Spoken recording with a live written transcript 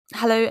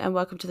Hello and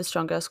welcome to the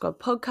Strong Girl Squad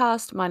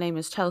podcast. My name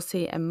is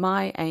Chelsea and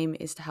my aim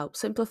is to help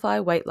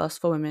simplify weight loss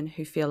for women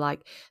who feel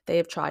like they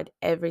have tried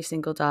every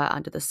single diet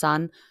under the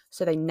sun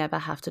so they never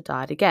have to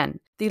diet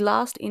again. The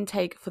last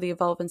intake for the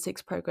Evolve and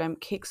 6 program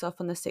kicks off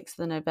on the 6th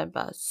of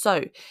November.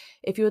 So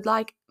if you would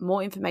like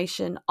more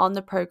information on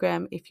the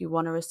program, if you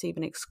want to receive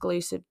an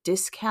exclusive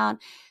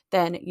discount,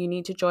 then you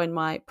need to join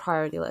my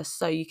priority list.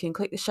 So you can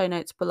click the show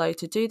notes below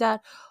to do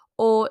that,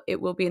 or it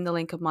will be in the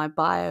link of my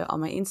bio on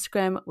my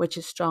Instagram, which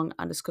is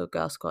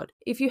strong_girl squad.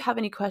 If you have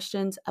any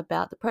questions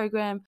about the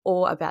program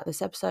or about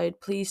this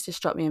episode, please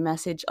just drop me a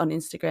message on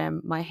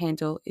Instagram. My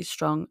handle is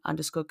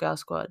strong_girl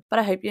squad. But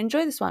I hope you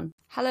enjoy this one.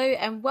 Hello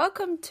and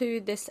welcome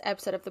to this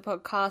episode of the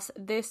podcast.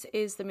 This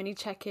is the mini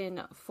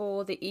check-in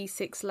for the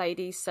E6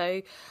 ladies.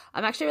 So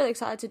I'm actually really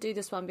excited to do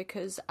this one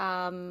because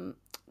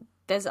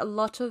there's a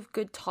lot of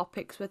good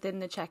topics within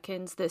the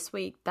check-ins this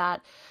week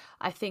that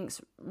I think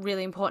is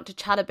really important to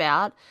chat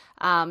about.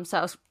 So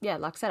I was,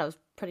 like I said, I was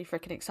pretty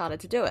freaking excited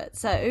to do it.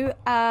 So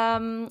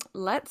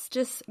let's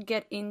just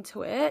get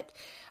into it.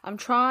 I'm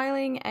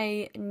trialing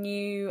a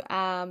new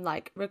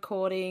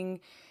recording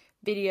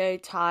video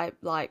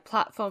type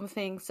platform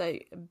thing. So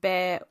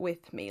bear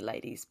with me,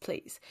 ladies,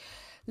 please.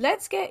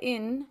 Let's get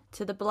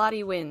into the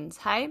bloody wins,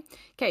 hey?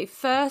 Okay,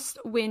 first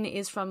win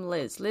is from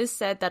Liz. Liz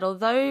said that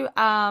although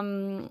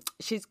I'll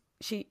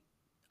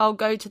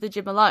go to the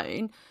gym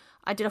alone,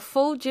 I did a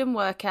full gym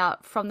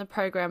workout from the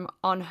program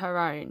on her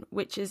own,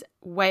 which is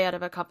way out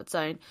of her comfort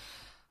zone.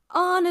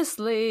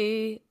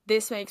 Honestly,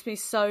 this makes me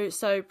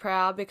so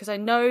proud because I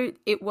know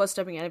it was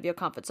stepping out of your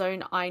comfort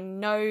zone. I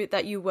know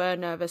that you were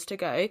nervous to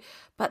go,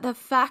 but the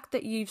fact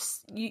that you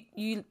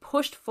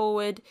pushed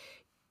forward,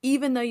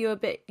 even though you were a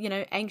bit,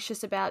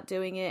 anxious about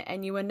doing it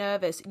and you were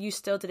nervous, you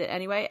still did it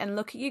anyway. And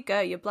look at you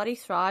go, you're bloody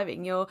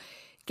thriving. You're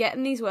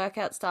getting these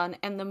workouts done.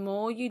 And the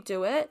more you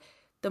do it,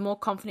 the more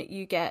confident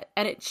you get.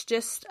 And it's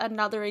just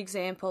another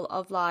example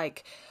of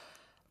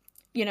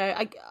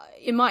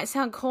it might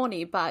sound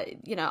corny, but,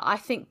 I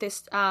think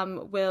this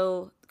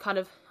will kind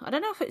of, I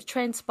don't know if it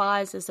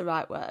transpires is the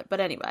right word,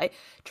 but anyway,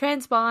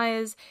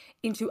 transpires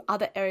into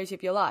other areas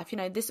of your life.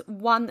 This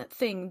one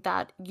thing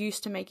that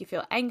used to make you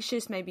feel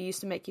anxious, maybe used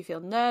to make you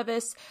feel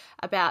nervous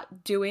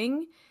about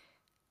doing,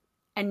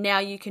 and now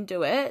you can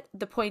do it.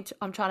 The point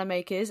I'm trying to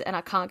make is, and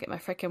I can't get my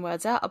freaking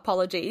words out,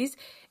 apologies,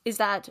 is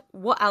that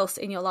what else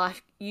in your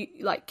life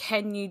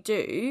can you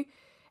do?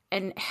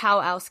 And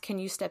how else can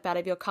you step out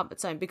of your comfort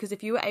zone? Because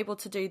if you were able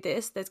to do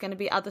this, there's going to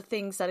be other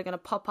things that are going to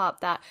pop up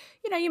that,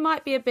 you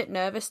might be a bit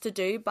nervous to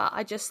do, but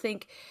I just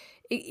think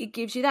it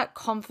gives you that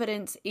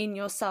confidence in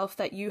yourself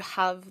that you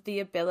have the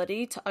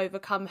ability to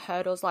overcome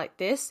hurdles like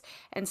this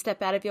and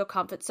step out of your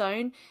comfort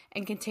zone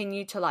and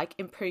continue to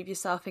improve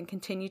yourself and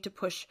continue to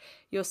push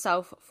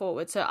yourself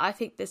forward. So I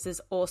think this is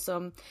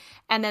awesome.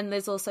 And then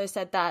Liz also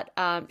said that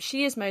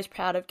she is most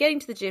proud of getting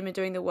to the gym and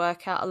doing the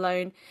workout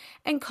alone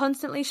and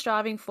constantly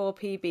striving for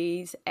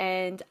PBs.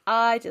 And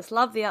I just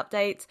love the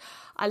updates.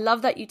 I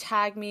love that you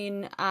tag me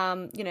in,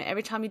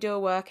 every time you do a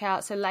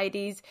workout. So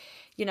ladies,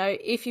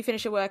 if you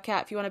finish a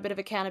workout, if you want a bit of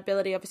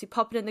accountability, obviously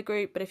pop it in the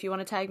group. But if you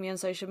want to tag me on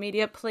social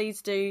media,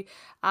 please do.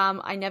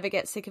 I never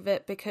get sick of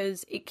it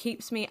because it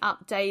keeps me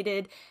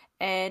updated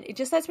and it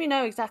just lets me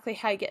know exactly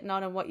how you're getting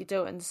on and what you're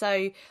doing.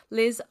 So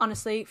Liz,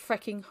 honestly,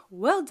 freaking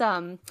well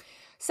done.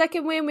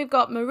 Second win, we've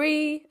got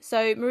Marie.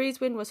 So Marie's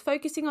win was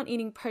focusing on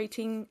eating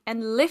protein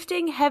and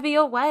lifting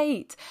heavier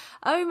weight.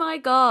 Oh my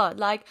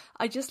God.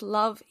 I just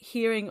love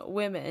hearing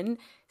women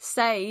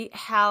say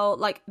how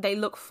they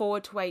look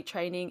forward to weight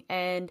training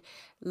and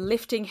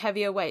lifting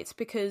heavier weights,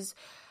 because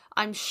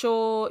I'm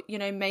sure,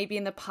 maybe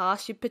in the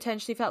past you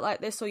potentially felt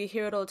like this, or you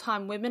hear it all the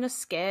time. Women are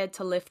scared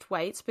to lift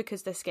weights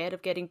because they're scared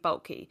of getting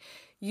bulky.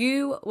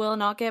 You will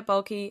not get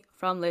bulky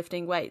from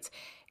lifting weights.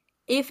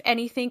 If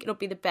anything, it'll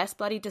be the best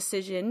bloody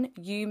decision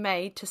you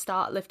made to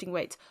start lifting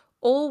weights.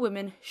 All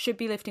women should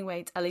be lifting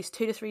weights at least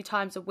 2 to 3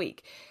 times a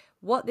week.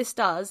 What this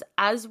does,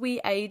 as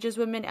we age as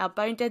women, our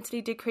bone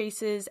density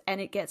decreases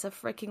and it gets a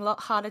freaking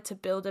lot harder to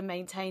build and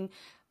maintain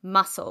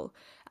muscle.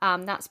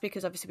 That's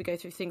because obviously we go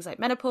through things like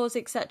menopause,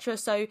 etc.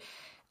 So,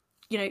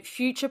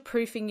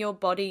 future-proofing your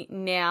body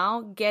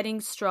now, getting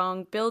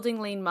strong,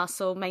 building lean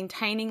muscle,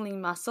 maintaining lean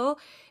muscle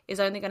is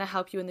only going to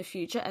help you in the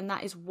future. And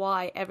that is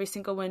why every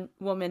single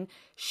woman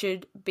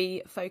should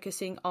be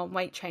focusing on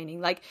weight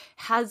training.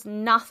 Has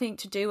nothing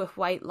to do with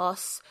weight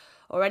loss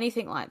or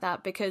anything like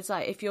that, because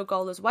if your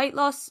goal is weight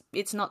loss,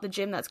 it's not the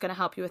gym that's going to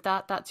help you with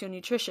that. That's your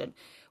nutrition.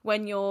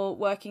 When you're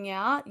working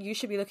out, you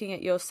should be looking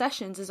at your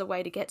sessions as a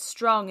way to get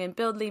strong and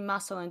build lean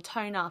muscle and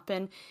tone up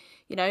and,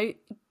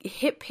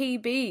 hit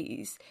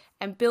PBs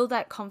and build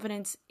that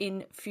confidence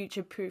in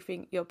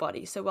future-proofing your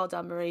body. So well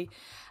done, Marie.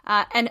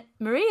 And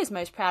Marie is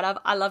most proud of,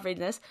 I love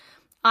reading this,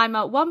 I'm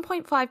a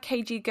 1.5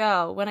 kg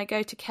girl when I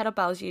go to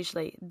kettlebells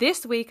usually.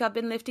 This week I've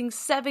been lifting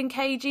 7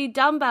 kg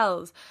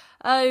dumbbells.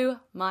 Oh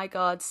my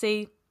God.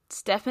 See,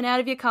 stepping out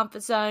of your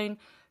comfort zone,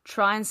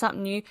 trying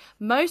something new.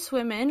 Most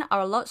women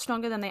are a lot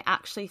stronger than they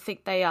actually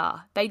think they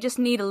are. They just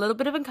need a little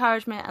bit of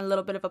encouragement and a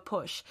little bit of a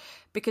push,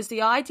 because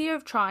the idea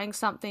of trying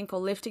something or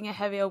lifting a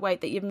heavier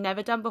weight that you've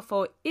never done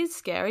before is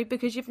scary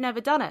because you've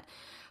never done it.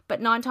 But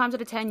 9 times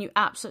out of 10, you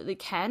absolutely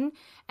can.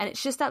 And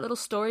it's just that little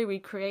story we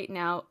create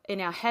now in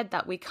our head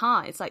that we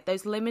can't. It's like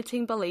those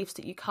limiting beliefs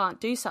that you can't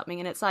do something.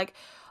 And it's like,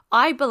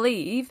 I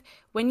believe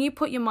when you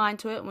put your mind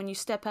to it, when you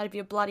step out of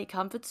your bloody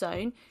comfort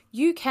zone,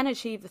 you can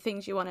achieve the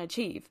things you want to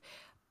achieve.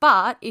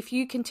 But if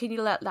you continue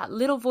to let that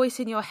little voice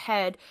in your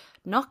head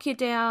knock you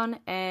down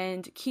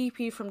and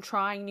keep you from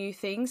trying new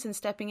things and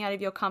stepping out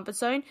of your comfort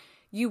zone,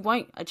 you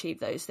won't achieve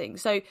those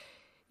things. So,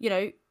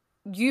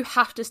 you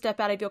have to step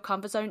out of your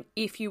comfort zone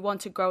if you want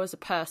to grow as a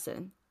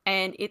person.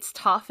 And it's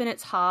tough and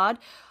it's hard.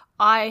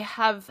 I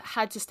have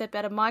had to step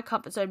out of my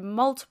comfort zone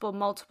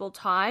multiple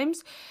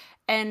times.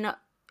 And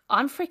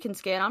I'm freaking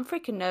scared. I'm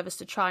freaking nervous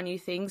to try new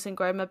things and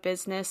grow my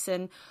business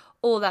and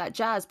all that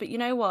jazz. But you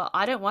know what?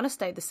 I don't want to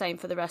stay the same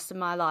for the rest of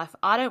my life.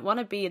 I don't want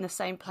to be in the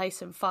same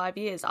place in 5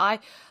 years.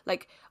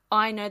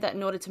 I know that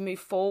in order to move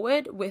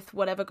forward with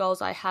whatever goals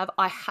I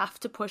have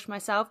to push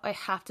myself. I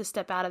have to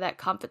step out of that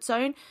comfort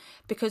zone,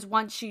 because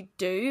once you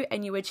do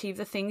and you achieve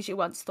the things you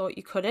once thought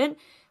you couldn't,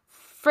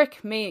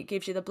 frick me, it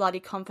gives you the bloody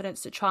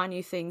confidence to try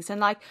new things.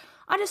 And I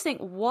just think,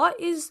 what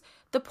is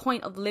the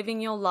point of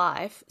living your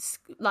life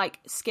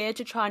scared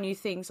to try new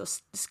things or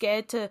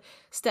scared to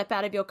step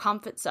out of your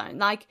comfort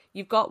zone?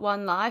 You've got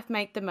one life,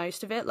 make the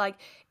most of it.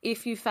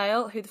 If you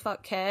fail, who the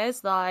fuck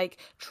cares?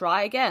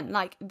 Try again.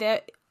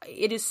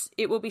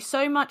 It will be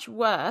so much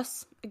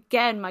worse.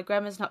 Again, my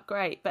grammar's not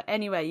great, but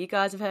anyway, you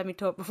guys have heard me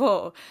talk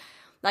before.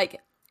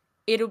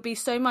 It'll be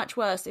so much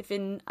worse if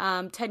in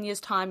 10 years'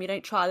 time you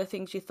don't try the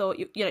things you thought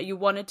you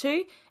wanted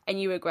to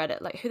and you regret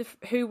it.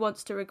 Who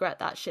wants to regret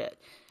that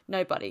shit?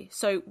 Nobody.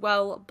 So,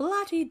 well,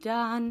 bloody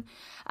done.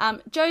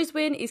 Joe's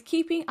win is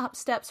keeping up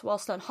steps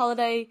whilst on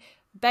holiday.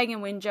 Bang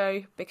and win,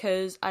 Joe,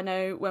 because I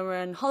know when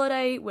we're on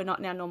holiday, we're not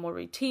in our normal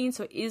routine,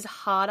 so it is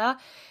harder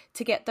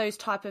to get those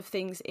type of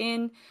things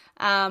in.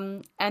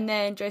 And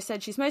then Joe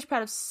said she's most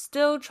proud of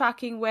still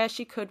tracking where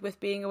she could with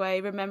being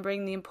away,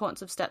 remembering the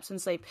importance of steps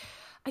and sleep.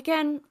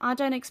 Again, I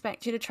don't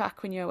expect you to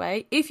track when you're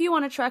away. If you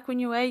want to track when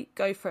you're away,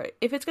 go for it.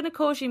 If it's going to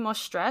cause you more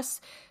stress,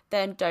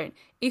 then don't.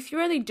 If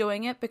you're only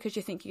doing it because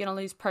you think you're going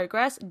to lose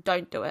progress,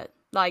 don't do it.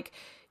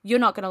 You're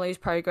not going to lose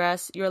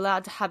progress. You're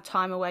allowed to have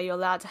time away. You're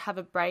allowed to have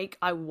a break.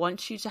 I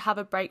want you to have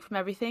a break from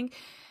everything.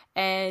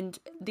 And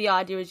the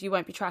idea is you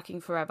won't be tracking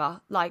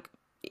forever.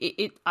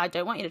 I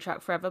don't want you to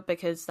track forever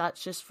because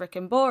that's just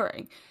freaking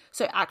boring.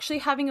 So actually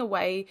having a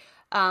way,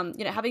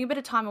 having a bit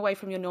of time away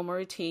from your normal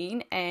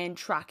routine and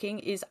tracking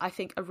is, I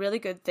think, a really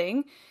good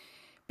thing,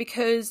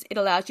 because it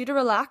allows you to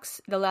relax.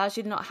 It allows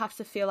you to not have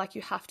to feel like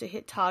you have to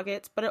hit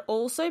targets, but it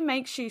also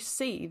makes you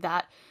see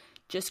that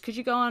just because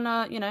you go on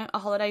a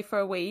holiday for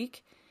a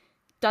week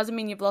doesn't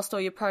mean you've lost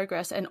all your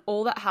progress. And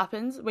all that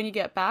happens when you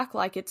get back,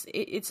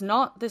 it's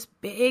not this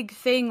big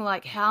thing,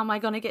 how am I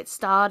going to get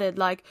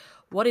started?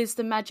 What is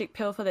the magic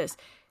pill for this?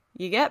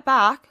 You get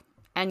back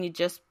and you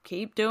just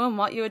keep doing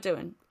what you were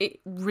doing. It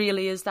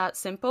really is that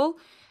simple.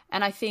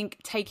 And I think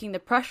taking the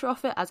pressure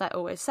off it, as I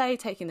always say,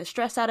 taking the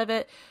stress out of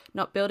it,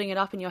 not building it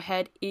up in your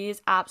head,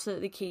 is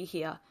absolutely key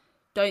here.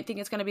 Don't think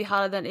it's going to be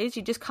harder than it is.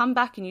 You just come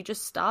back and you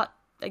just start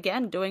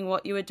again doing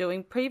what you were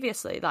doing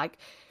previously.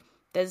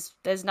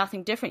 There's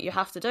nothing different you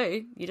have to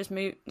do. You just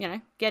move,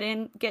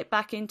 get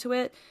back into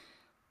it,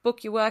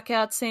 book your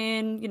workouts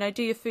in,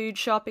 do your food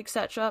shop,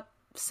 etc.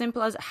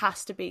 Simple as it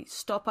has to be.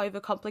 Stop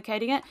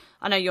overcomplicating it.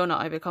 I know you're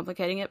not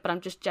overcomplicating it, but I'm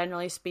just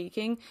generally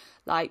speaking,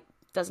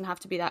 doesn't have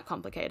to be that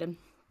complicated.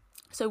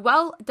 So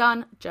well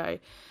done, Joe.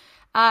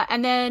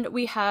 And then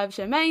we have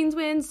Jermaine's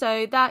win.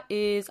 So that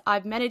is,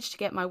 I've managed to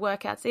get my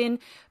workouts in.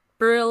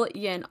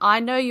 Brilliant. I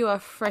know you are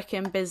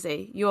freaking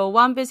busy. You're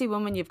one busy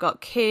woman. You've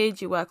got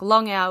kids. You work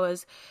long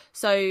hours.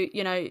 So,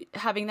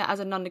 having that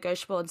as a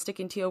non-negotiable and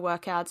sticking to your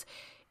workouts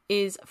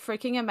is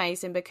freaking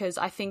amazing, because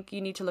I think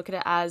you need to look at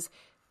it as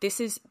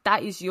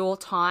that is your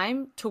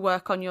time to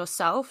work on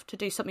yourself, to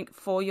do something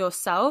for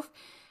yourself,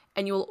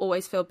 and you will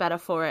always feel better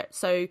for it.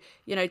 So,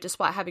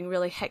 despite having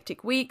really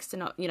hectic weeks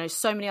and,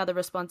 so many other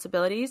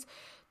responsibilities,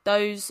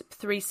 those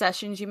 3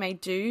 sessions you may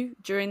do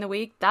during the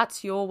week,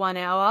 that's your 1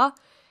 hour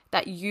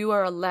that you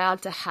are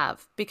allowed to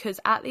have. Because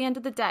at the end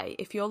of the day,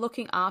 if you're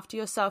looking after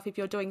yourself, if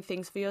you're doing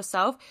things for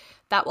yourself,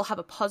 that will have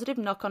a positive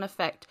knock-on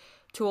effect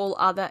to all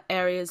other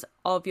areas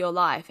of your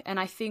life. And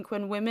I think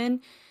when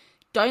women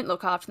don't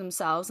look after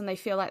themselves and they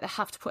feel like they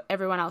have to put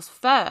everyone else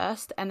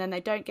first, and then they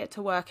don't get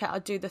to work out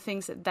or do the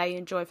things that they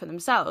enjoy for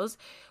themselves,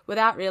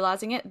 without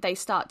realizing it, they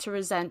start to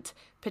resent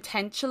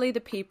potentially the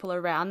people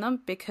around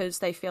them, because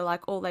they feel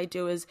like all they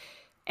do is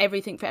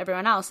everything for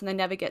everyone else and they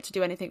never get to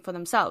do anything for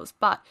themselves.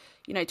 But,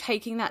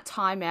 taking that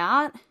time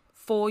out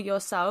for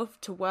yourself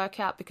to work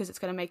out because it's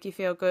going to make you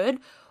feel good,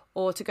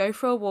 or to go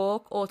for a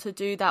walk, or to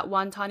do that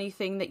one tiny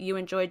thing that you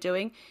enjoy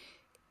doing,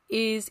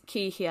 is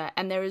key here.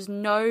 And there is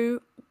no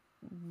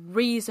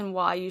reason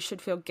why you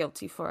should feel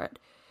guilty for it,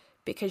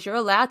 because you're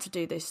allowed to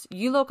do this.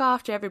 You look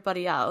after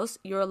everybody else.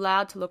 You're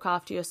allowed to look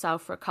after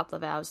yourself for a couple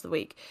of hours a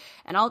week.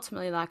 And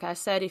ultimately, like I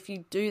said, if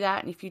you do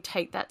that and if you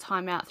take that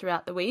time out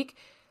throughout the week,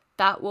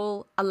 that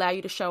will allow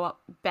you to show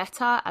up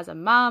better as a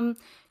mum,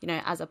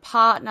 as a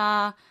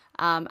partner,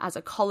 as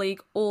a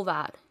colleague, all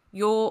that.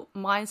 Your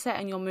mindset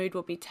and your mood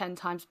will be 10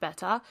 times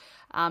better.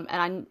 And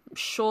I'm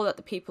sure that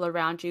the people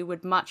around you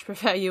would much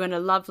prefer you in a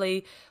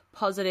lovely,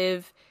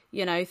 positive,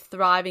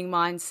 thriving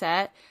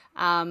mindset.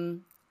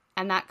 And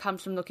that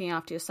comes from looking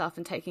after yourself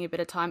and taking a bit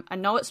of time. I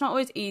know it's not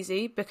always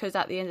easy because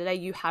at the end of the day,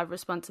 you have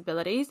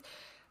responsibilities.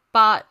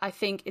 But I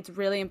think it's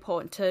really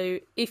important to,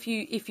 if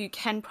you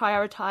can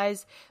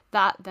prioritize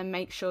that, then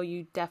make sure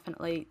you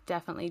definitely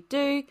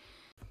do.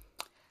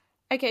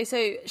 Okay,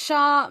 so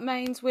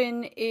Charmaine's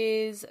win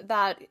is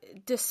that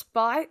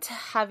despite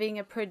having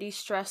a pretty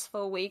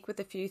stressful week with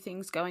a few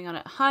things going on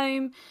at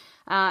home,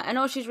 and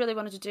all she's really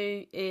wanted to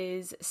do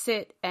is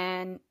sit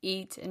and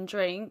eat and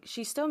drink,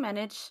 she still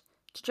managed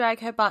to drag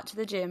her butt to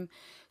the gym.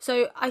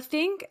 So I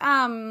think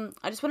I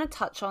just want to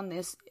touch on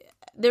this.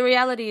 The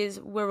reality is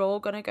we're all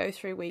going to go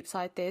through weeks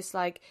like this.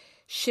 Like,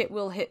 shit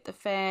will hit the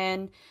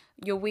fan.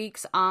 Your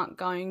weeks aren't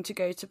going to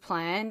go to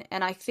plan.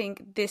 And I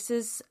think this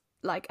is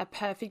like a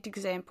perfect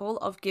example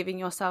of giving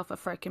yourself a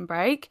freaking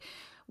break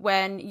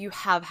when you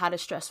have had a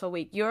stressful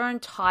week. You're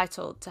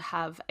entitled to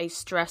have a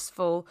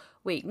stressful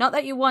week. Not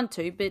that you want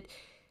to, but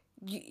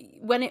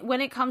when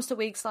it comes to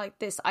weeks like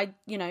this,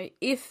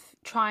 if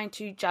trying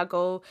to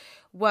juggle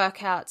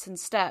workouts and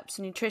steps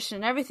and nutrition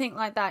and everything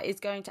like that is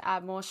going to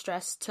add more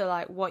stress to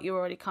like what you're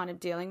already kind of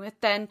dealing with,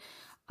 then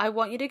I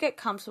want you to get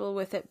comfortable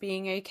with it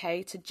being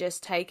okay to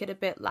just take it a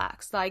bit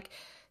lax. Like,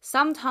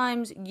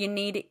 sometimes you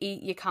need to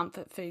eat your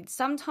comfort food.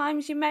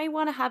 Sometimes you may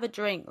want to have a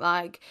drink.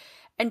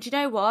 And you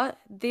know what?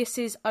 This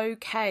is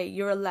okay.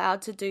 You're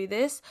allowed to do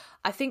this.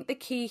 I think the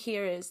key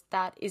here is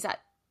that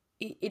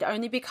it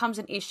only becomes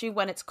an issue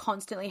when it's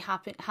constantly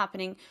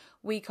happening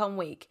week on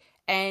week,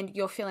 and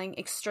you're feeling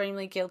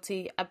extremely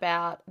guilty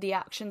about the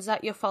actions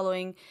that you're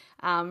following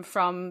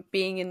from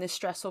being in this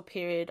stressful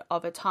period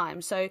of a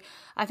time. So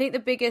I think the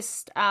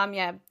biggest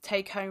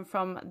take home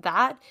from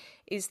that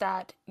is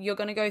that you're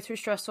going to go through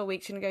stressful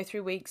weeks. You're going to go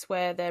through weeks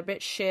where they're a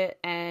bit shit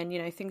and,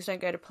 things don't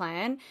go to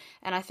plan.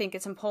 And I think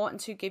it's important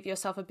to give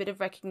yourself a bit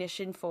of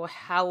recognition for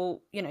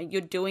how,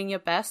 you're doing your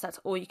best. That's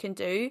all you can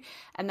do.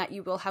 And that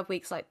you will have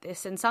weeks like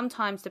this. And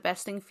sometimes the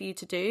best thing for you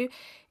to do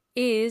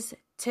is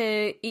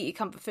to eat your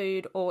comfort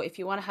food, or if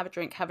you want to have a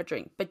drink, have a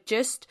drink. But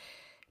just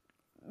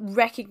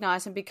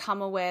recognize and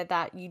become aware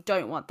that you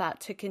don't want that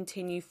to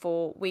continue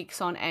for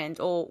weeks on end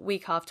or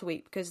week after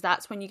week, because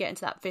that's when you get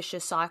into that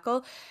vicious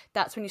cycle.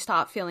 That's when you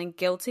start feeling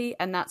guilty,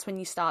 and that's when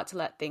you start to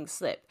let things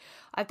slip.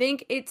 I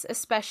think it's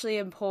especially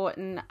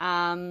important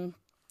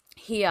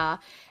here,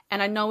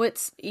 and I know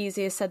it's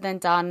easier said than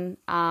done,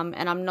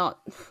 and I'm not,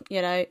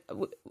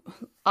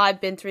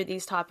 I've been through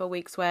these type of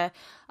weeks where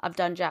I've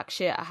done jack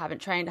shit, I haven't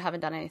trained, I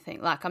haven't done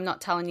anything. Like, I'm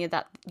not telling you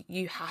that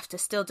you have to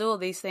still do all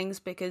these things,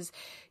 because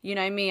you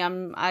know me,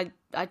 I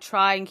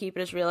try and keep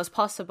it as real as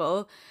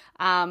possible.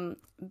 But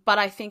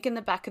I think in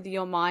the back of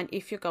your mind,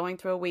 if you're going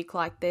through a week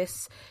like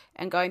this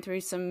and going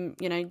through some,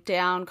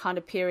 down kind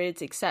of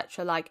periods,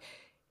 etc., like,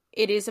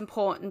 it is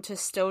important to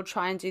still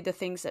try and do the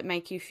things that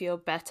make you feel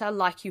better,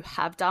 like you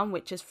have done,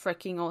 which is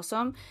freaking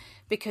awesome.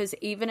 Because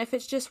even if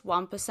it's just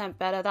 1%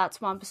 better, that's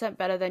 1%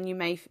 better than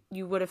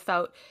you would have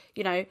felt,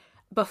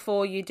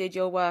 before you did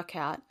your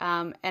workout.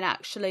 And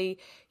actually,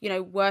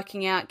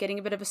 working out, getting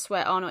a bit of a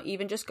sweat on, or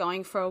even just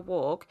going for a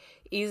walk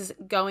is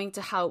going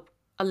to help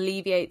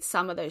alleviate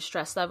some of those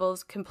stress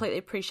levels. Completely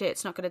appreciate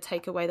it's not going to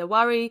take away the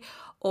worry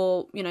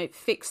or,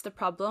 fix the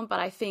problem. But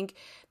I think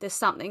there's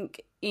something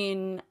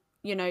in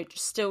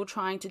still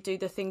trying to do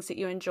the things that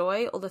you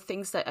enjoy, or the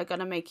things that are going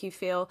to make you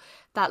feel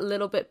that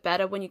little bit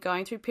better when you're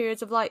going through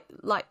periods of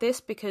like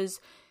this,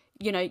 because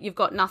you've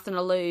got nothing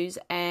to lose,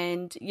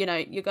 and you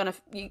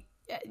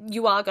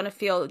are going to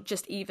feel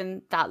just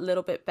even that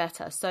little bit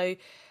better. So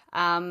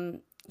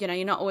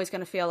you're not always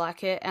going to feel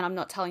like it, and I'm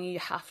not telling you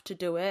have to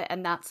do it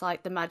and that's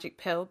like the magic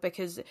pill,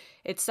 because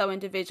it's so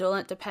individual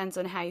and it depends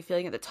on how you're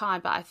feeling at the time.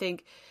 But I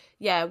think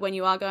when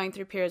you are going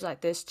through periods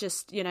like this,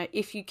 just,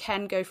 if you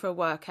can go for a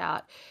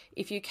workout,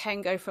 if you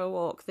can go for a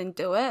walk, then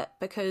do it,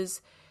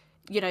 because,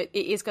 it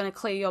is going to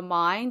clear your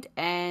mind,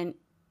 and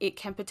it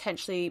can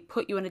potentially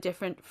put you in a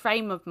different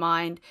frame of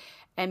mind.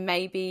 And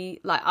maybe,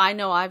 like, I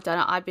know I've done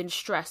it. I've been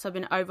stressed. I've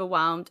been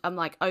overwhelmed. I'm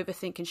like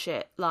overthinking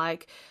shit,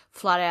 like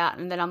flat out.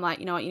 And then I'm like,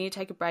 you know what? You need to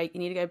take a break.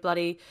 You need to go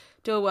bloody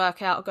do a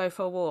workout or go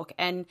for a walk.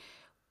 And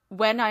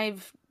when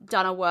I've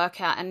done a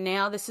workout, and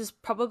now this is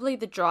probably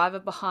the driver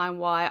behind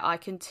why I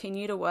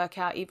continue to work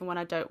out even when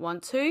I don't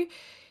want to,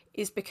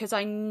 is because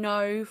I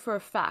know for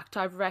a fact,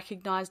 I've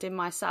recognized in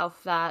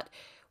myself that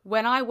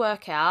when I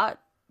work out,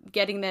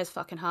 getting there's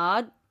fucking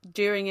hard.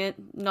 During it,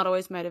 not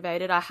always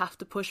motivated. I have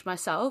to push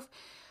myself.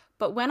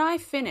 But when I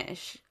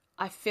finish,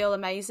 I feel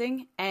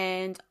amazing,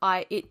 and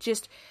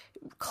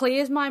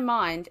clears my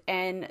mind,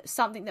 and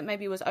something that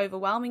maybe was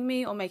overwhelming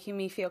me or making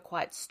me feel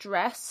quite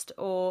stressed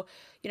or,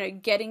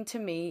 getting to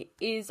me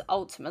is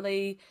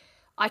ultimately,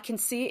 I can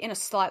see it in a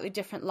slightly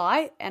different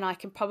light, and I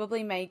can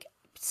probably make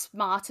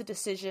smarter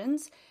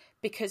decisions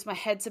because my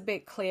head's a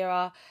bit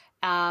clearer.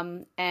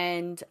 And,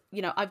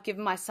 I've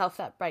given myself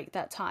that break,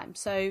 that time.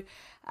 So,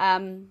 I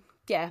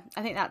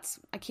think that's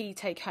a key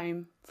take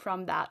home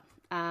from that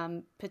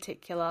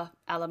particular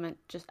element.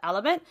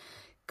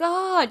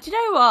 God, you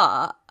know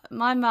what?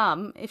 My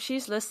mum, if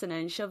she's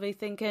listening, she'll be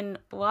thinking,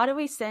 why do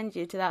we send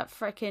you to that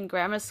freaking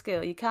grammar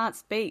school? You can't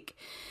speak.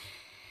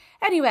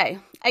 Anyway,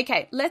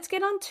 okay, let's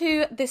get on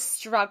to the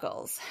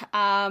struggles,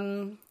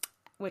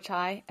 which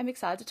I am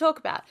excited to talk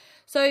about.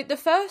 So the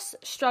first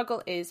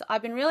struggle is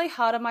I've been really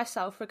hard on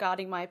myself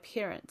regarding my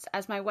appearance,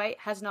 as my weight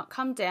has not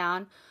come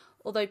down,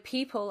 although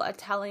people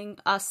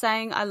are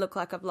saying I look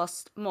like I've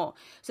lost more.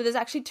 So there's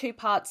actually two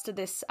parts to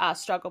this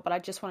struggle, but I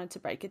just wanted to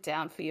break it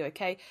down for you,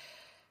 okay?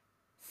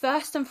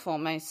 First and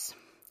foremost,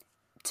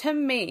 to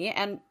me,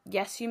 and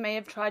yes, you may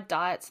have tried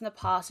diets in the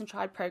past and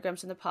tried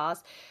programs in the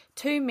past,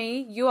 to me,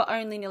 you are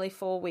only nearly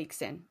 4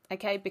 weeks in,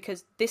 okay?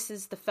 Because this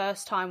is the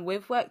first time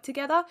we've worked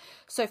together.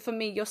 So for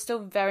me, you're still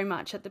very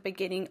much at the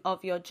beginning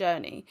of your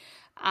journey.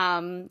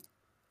 I'm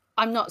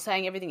not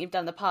saying everything you've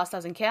done in the past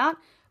doesn't count,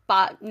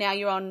 but now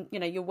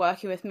you're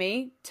working with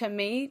me. To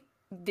me,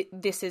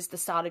 this is the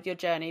start of your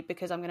journey,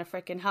 because I'm going to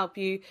freaking help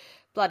you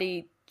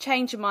bloody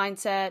change your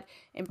mindset,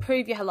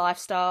 improve your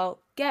lifestyle,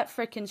 get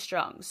freaking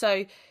strong.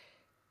 So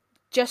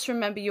just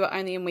remember, you are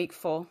only in week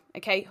 4,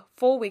 okay?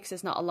 4 weeks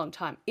is not a long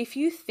time. If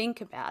you think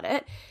about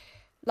it,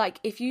 like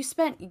if you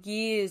spent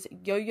years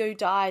yo-yo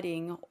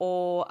dieting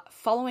or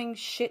following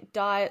shit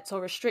diets or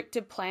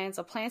restricted plans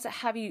or plans that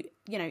have you,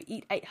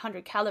 eat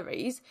 800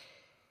 calories,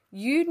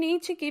 you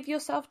need to give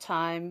yourself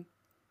time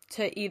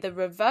to either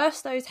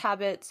reverse those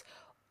habits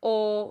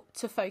or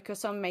to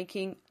focus on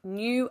making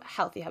new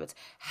healthy habits.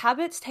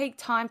 Habits take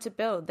time to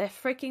build. They're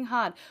freaking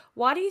hard.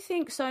 Why do you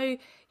think so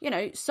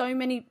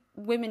many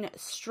women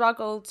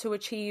struggle to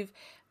achieve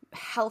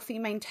healthy,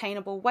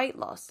 maintainable weight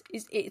loss?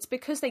 It's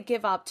because they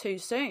give up too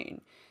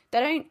soon.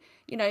 They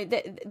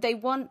don't, they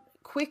want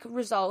quick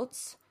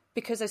results,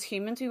 because as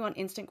humans, we want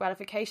instant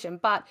gratification,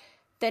 but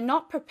they're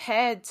not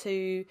prepared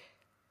to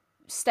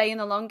stay in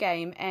the long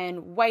game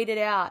and wait it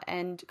out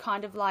and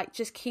kind of like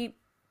just keep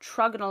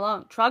trugging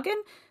along.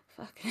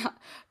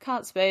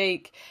 Can't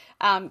speak.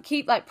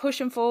 Keep like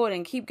pushing forward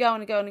and keep going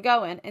and going and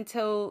going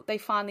until they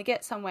finally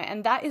get somewhere.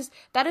 And that is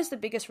the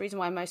biggest reason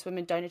why most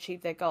women don't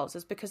achieve their goals,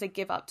 is because they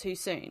give up too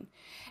soon.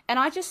 And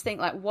I just think,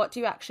 like, what do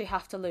you actually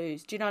have to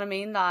lose? Do you know what I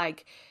mean?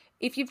 Like,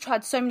 if you've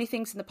tried so many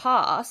things in the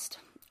past,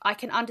 I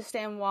can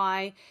understand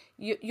why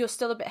you're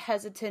still a bit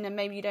hesitant and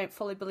maybe you don't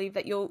fully believe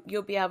that you'll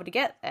be able to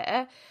get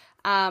there.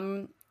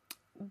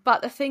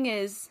 But the thing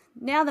is,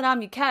 now that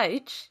I'm your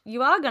coach,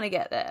 you are going to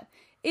get there.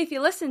 If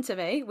you listen to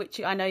me, which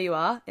I know you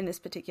are in this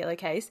particular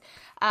case,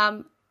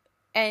 and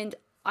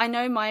I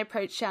know my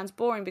approach sounds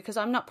boring, because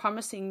I'm not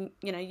promising,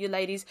 you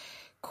ladies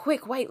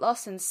quick weight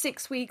loss in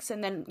 6 weeks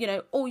and then,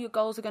 all your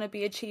goals are going to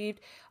be achieved.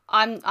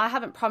 I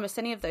haven't promised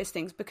any of those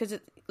things, because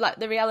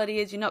the reality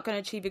is you're not going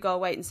to achieve your goal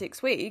weight in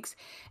 6 weeks.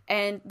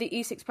 And the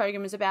E6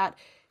 program is about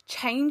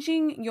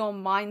changing your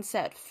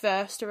mindset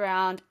first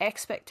around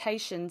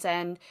expectations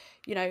and,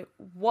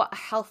 what a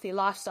healthy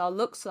lifestyle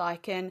looks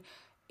like. And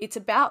it's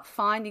about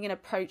finding an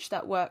approach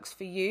that works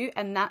for you,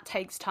 and that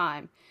takes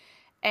time.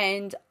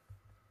 And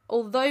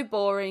although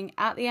boring,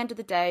 at the end of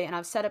the day, and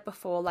I've said it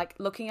before, like,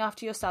 looking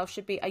after yourself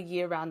should be a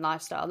year-round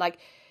lifestyle. Like,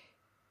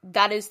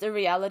 that is the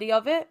reality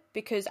of it,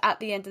 because at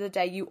the end of the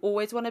day, you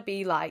always want to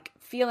be like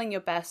feeling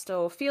your best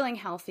or feeling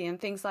healthy and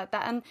things like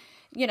that. And,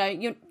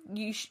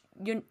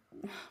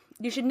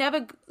 you should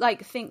never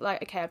like think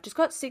like, okay, I've just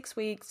got 6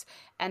 weeks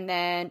and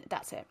then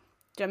that's it.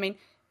 Do you know what I mean?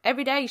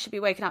 Every day you should be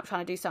waking up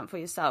trying to do something for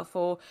yourself,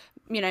 or,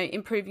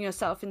 improving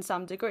yourself in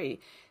some degree.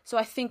 So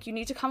I think you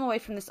need to come away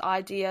from this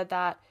idea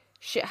that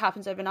shit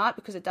happens overnight,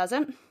 because it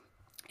doesn't.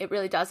 It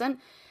really doesn't.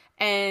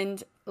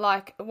 And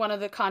like one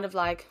of the kind of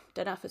like,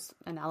 don't know if it's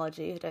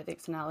analogy, I don't think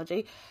it's an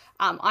analogy,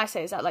 I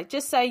say is that, like,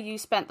 just say you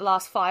spent the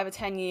last 5 or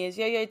 10 years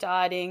yo-yo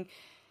dieting,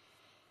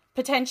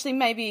 potentially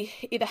maybe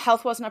either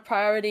health wasn't a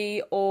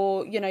priority,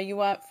 or, you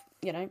weren't,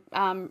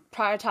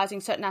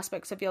 prioritizing certain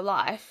aspects of your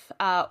life,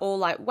 or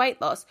like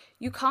weight loss.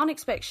 You can't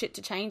expect shit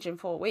to change in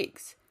 4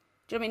 weeks.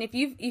 Do you know what I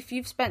mean? If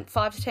you've spent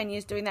 5 to 10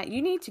 years doing that,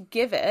 you need to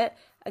give it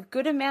a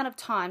good amount of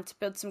time to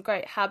build some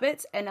great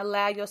habits and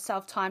allow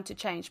yourself time to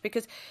change.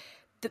 Because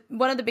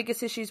one of the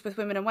biggest issues with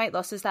women in weight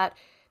loss is that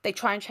they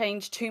try and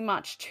change too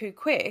much too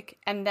quick,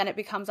 and then it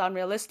becomes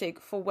unrealistic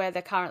for where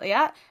they're currently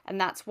at.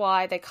 And that's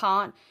why they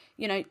can't,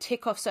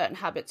 tick off certain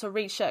habits or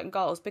reach certain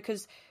goals,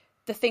 because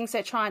the things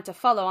they're trying to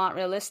follow aren't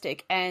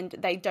realistic and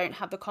they don't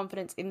have the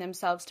confidence in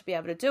themselves to be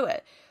able to do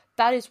it.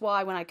 That is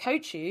why when I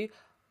coach you,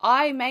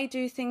 I may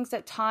do things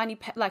at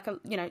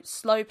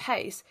slow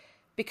pace,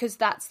 because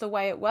that's the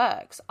way it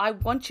works. I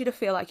want you to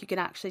feel like you can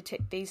actually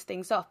tick these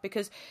things off,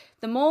 because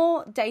the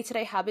more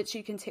day-to-day habits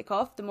you can tick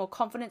off, the more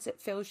confidence it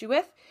fills you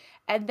with.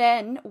 And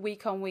then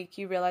week on week,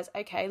 you realize,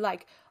 okay,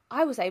 like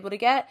I was able to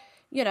get,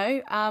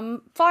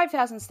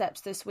 5,000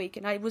 steps this week,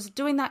 and I was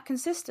doing that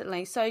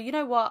consistently. So you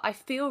know what? I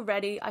feel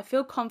ready. I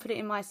feel confident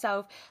in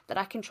myself that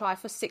I can try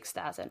for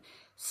 6,000.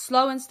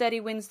 Slow and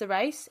steady wins the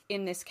race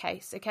in this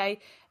case, okay?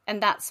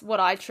 And that's what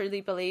I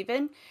truly believe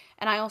in.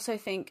 And I also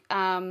think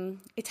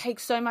it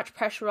takes so much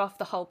pressure off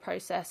the whole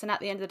process. And at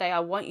the end of the day, I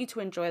want you to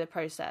enjoy the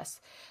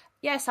process.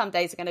 Yeah, some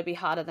days are going to be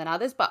harder than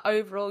others, but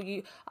overall,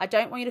 I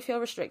don't want you to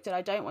feel restricted.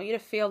 I don't want you to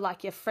feel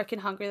like you're freaking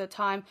hungry all the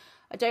time.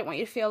 I don't want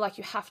you to feel like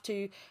you have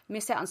to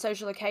miss out on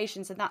social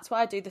occasions. And that's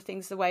why I do the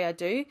things the way I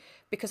do,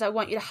 because I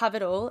want you to have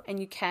it all, and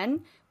you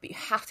can, but you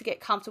have to get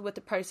comfortable with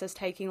the process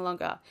taking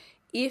longer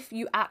if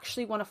you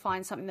actually want to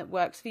find something that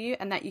works for you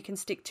and that you can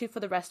stick to for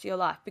the rest of your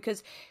life.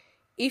 Because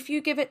if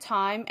you give it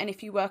time, and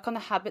if you work on the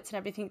habits and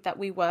everything that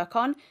we work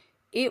on,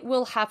 it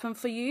will happen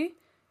for you,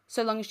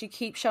 so long as you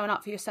keep showing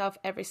up for yourself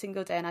every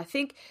single day. And I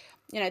think,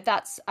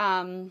 that's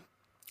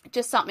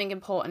just something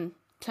important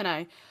to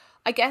know.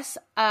 I guess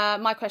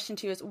my question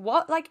to you is,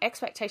 what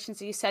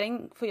expectations are you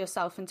setting for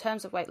yourself in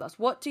terms of weight loss?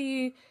 What do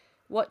you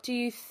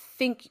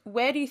think,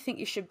 where do you think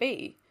you should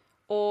be?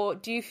 Or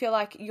do you feel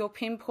like you're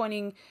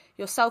pinpointing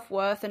your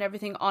self-worth and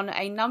everything on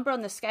a number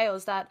on the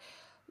scales that,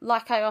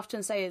 like I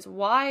often say, is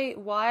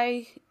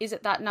why is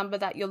it that number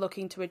that you're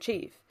looking to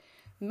achieve?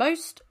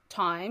 Most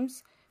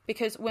times,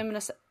 because women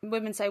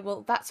say,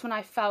 well, that's when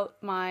I felt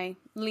my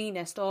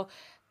leanest, or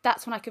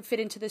that's when I could fit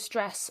into this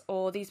dress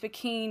or these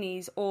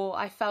bikinis, or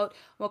I felt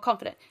more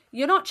confident.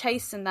 You're not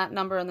chasing that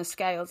number on the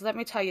scales. Let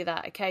me tell you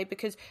that, okay?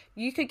 Because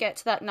you could get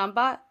to that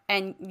number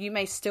and you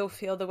may still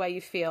feel the way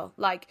you feel.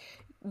 Like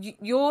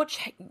you're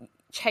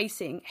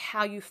chasing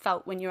how you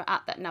felt when you're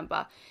at that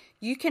number.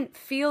 You can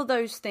feel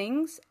those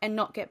things and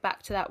not get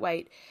back to that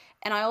weight.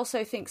 And I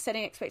also think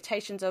setting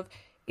expectations of,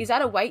 is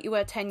that a weight you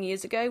were 10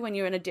 years ago when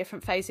you were in a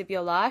different phase of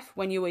your life,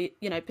 when you were,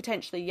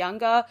 potentially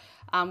younger,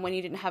 when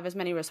you didn't have as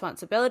many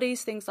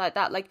responsibilities, things like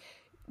that? Like,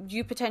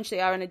 you potentially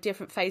are in a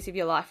different phase of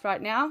your life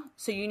right now.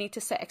 So you need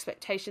to set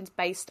expectations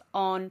based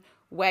on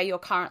where you're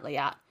currently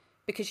at,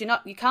 because you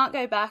can't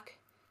go back.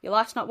 Your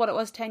life's not what it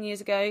was 10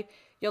 years ago.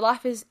 Your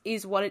life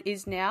is what it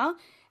is now.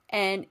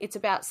 And it's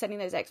about setting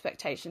those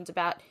expectations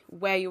about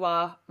where you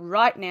are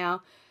right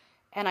now.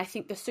 And I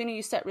think the sooner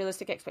you set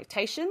realistic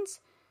expectations,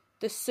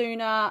 the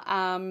sooner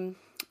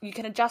you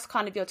can adjust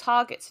kind of your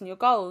targets and your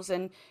goals,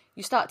 and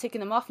you start ticking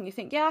them off and you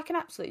think, yeah, I can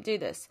absolutely do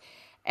this.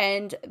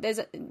 And there's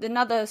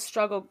another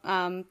struggle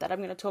that I'm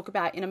going to talk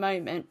about in a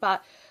moment,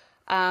 but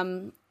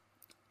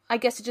I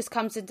guess it just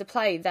comes into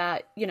play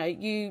that,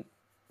 you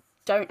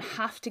don't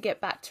have to get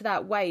back to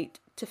that weight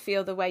to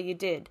feel the way you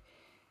did.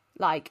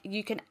 Like,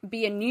 you can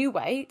be a new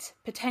weight,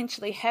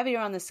 potentially heavier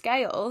on the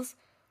scales,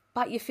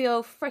 but you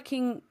feel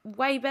freaking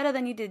way better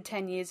than you did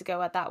 10 years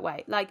ago at that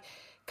weight. Like,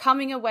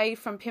 coming away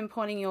from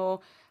pinpointing your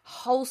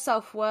whole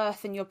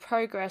self-worth and your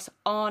progress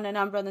on a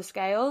number on the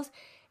scales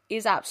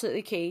is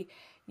absolutely key.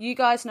 You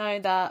guys know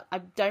that I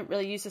don't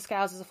really use the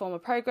scales as a form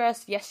of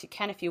progress. Yes, you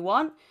can if you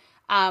want.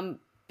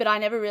 But I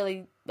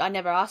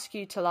never ask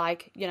you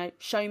to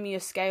show me your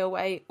scale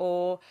weight,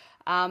 or,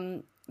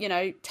 I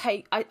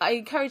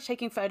encourage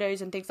taking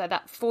photos and things like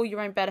that for your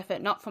own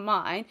benefit, not for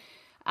mine,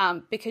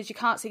 because you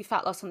can't see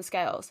fat loss on the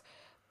scales.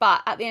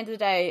 But at the end of the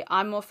day,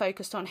 I'm more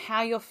focused on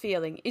how you're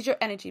feeling. Is your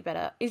energy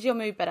better? Is your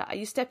mood better? Are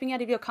you stepping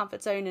out of your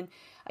comfort zone, and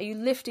are you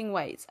lifting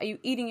weights? Are you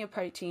eating your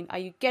protein? Are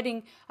you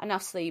getting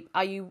enough sleep?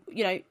 Are you,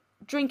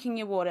 drinking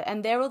your water?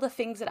 And they're all the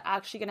things that are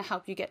actually going to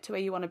help you get to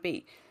where you want to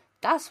be.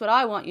 That's what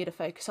I want you to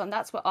focus on.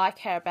 That's what I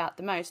care about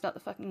the most, not the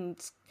fucking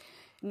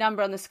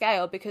number on the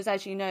scale, because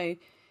as you know,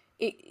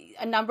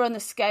 a number on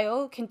the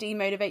scale can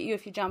demotivate you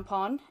if you jump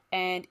on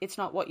and it's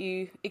not what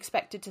you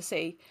expected to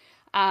see.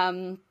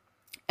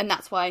 And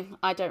that's why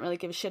I don't really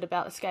give a shit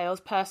about the scales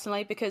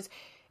personally, because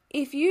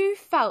if you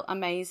felt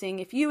amazing,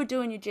 if you were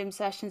doing your gym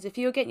sessions, if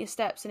you were getting your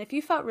steps, and if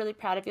you felt really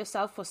proud of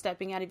yourself for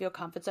stepping out of your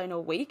comfort zone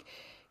all week,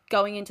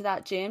 going into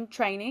that gym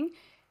training,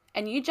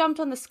 and you jumped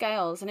on the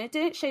scales and it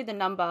didn't show the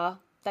number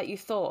that you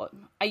thought,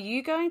 are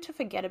you going to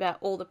forget about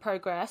all the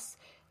progress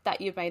that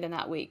you've made in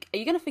that week? Are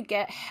you going to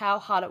forget how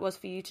hard it was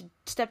for you to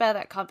step out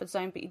of that comfort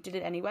zone, but you did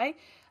it anyway?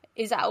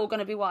 Is that all going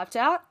to be wiped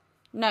out?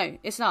 No,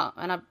 it's not.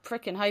 And I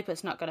freaking hope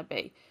it's not going to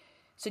be.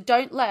 So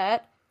don't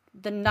let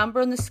the number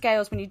on the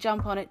scales when you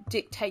jump on it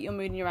dictate your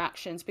mood and your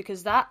actions,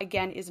 because that,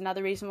 again, is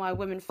another reason why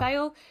women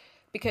fail,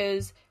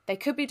 because they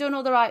could be doing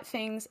all the right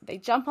things. They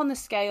jump on the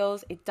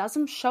scales. It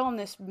doesn't show them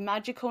this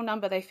magical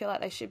number they feel like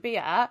they should be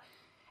at.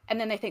 And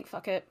then they think,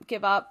 fuck it,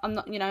 give up. I'm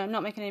not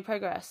making any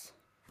progress.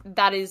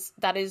 That is,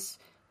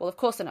 well, of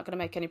course they're not going to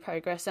make any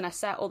progress. And I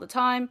say it all the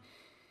time.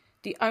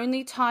 The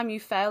only time you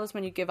fail is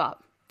when you give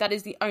up. That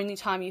is the only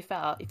time you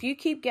fail. If you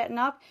keep getting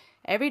up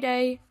every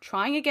day,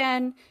 trying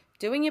again,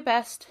 doing your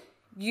best,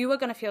 you are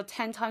going to feel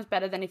 10 times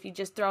better than if you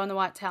just throw in the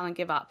white towel and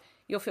give up.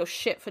 You'll feel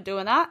shit for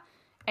doing that,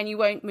 and you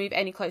won't move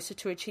any closer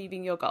to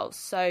achieving your goals.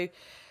 So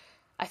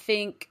I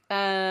think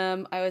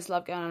I always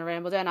love going on a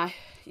ramble, don't I?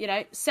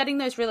 Setting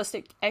those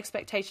realistic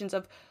expectations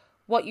of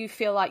what you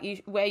feel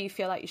like where you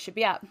feel like you should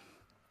be at.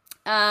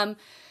 I'm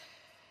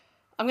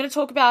going to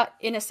talk about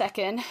in a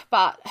second,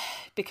 but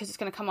because it's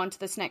going to come on to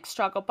this next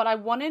struggle, but I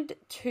wanted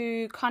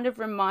to kind of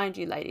remind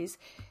you, ladies,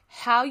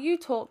 how you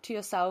talk to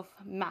yourself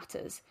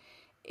matters.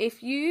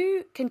 If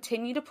you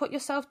continue to put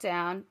yourself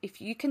down,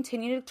 if you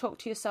continue to talk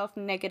to yourself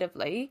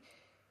negatively,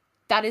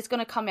 that is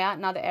going to come out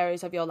in other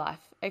areas of your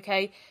life,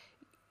 okay?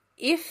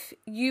 If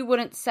you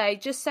wouldn't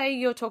just say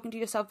you're talking to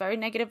yourself very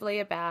negatively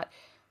about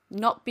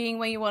not being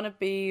where you want to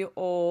be,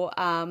 or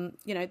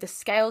the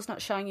scale's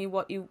not showing you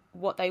what you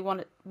want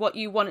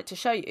it to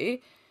show you,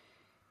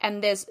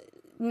 and there's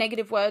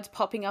negative words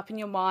popping up in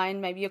your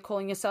mind, maybe you're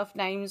calling yourself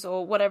names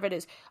or whatever it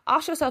is,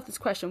 ask yourself this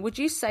question: would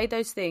you say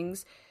those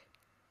things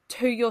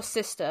to your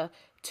sister,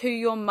 to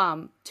your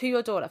mum, to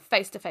your daughter,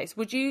 face to face?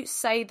 Would you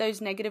say those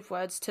negative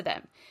words to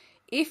them?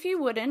 If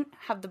you wouldn't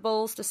have the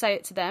balls to say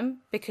it to them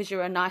because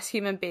you're a nice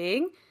human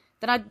being,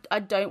 then I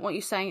don't want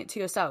you saying it to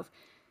yourself.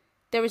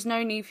 There is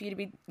no need for you to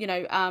be,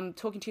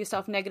 talking to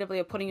yourself negatively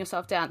or putting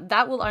yourself down.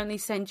 That will only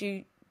send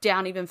you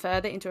down even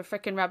further into a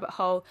freaking rabbit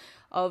hole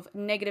of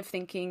negative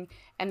thinking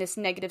and this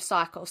negative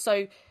cycle.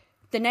 So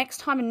the next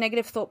time a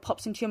negative thought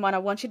pops into your mind, I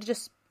want you to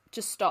just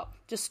stop.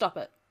 Just stop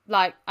it.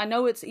 Like, I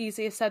know it's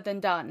easier said than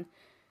done,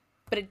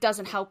 but it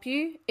doesn't help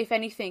you. If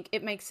anything,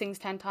 it makes things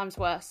 10 times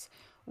worse.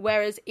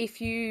 Whereas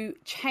if you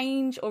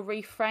change or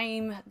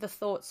reframe the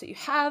thoughts that you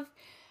have,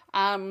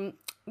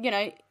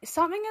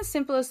 something as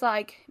simple as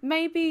like,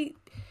 maybe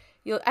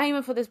you're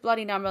aiming for this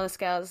bloody number on the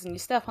scales and you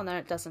step on there,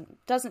 it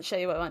doesn't show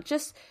you what you want.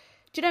 Just,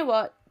 do you know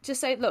what?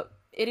 Just say, look,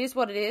 it is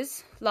what it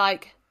is.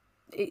 Like,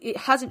 it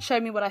hasn't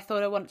shown me what I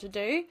thought I wanted to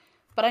do,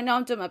 but I know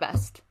I'm doing my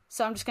best.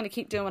 So I'm just going to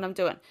keep doing what I'm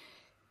doing.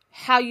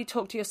 How you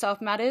talk to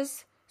yourself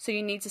matters. So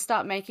you need to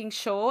start making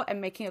sure and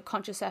making a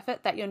conscious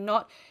effort that you're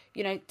not,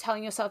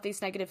 telling yourself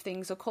these negative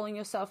things or calling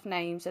yourself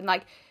names. And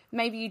like,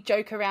 maybe you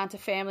joke around to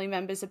family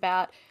members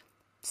about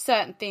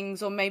certain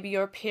things, or maybe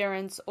your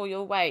appearance or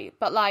your weight.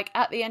 But like,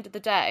 at the end of the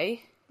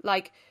day,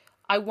 like,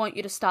 I want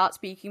you to start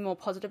speaking more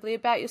positively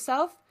about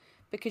yourself,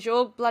 because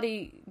you're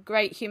bloody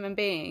great human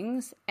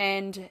beings.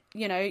 And,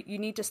 you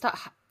need to start,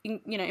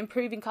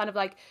 improving kind of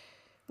like,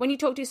 when you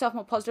talk to yourself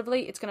more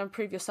positively, it's going to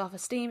improve your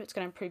self-esteem, it's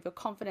going to improve your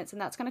confidence,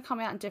 and that's going to come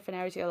out in different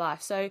areas of your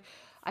life. So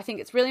I think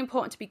it's really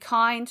important to be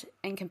kind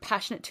and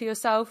compassionate to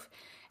yourself.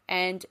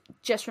 And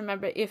just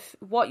remember, if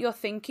what you're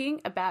thinking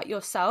about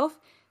yourself,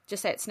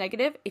 just say it's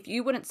negative. If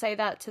you wouldn't say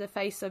that to the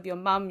face of your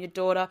mum, your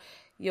daughter,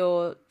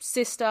 your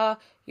sister,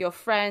 your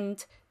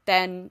friend,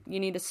 then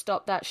you need to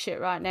stop that shit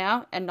right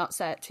now and not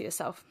say it to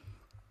yourself.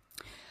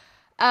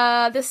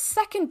 The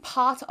second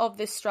part of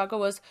this struggle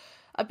was,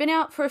 I've been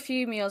out for a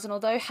few meals, and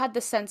although I had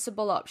the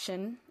sensible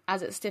option,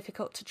 as it's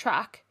difficult to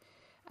track,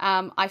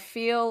 I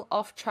feel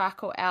off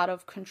track or out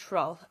of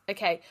control.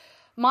 Okay,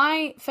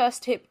 my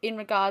first tip in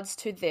regards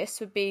to this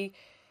would be,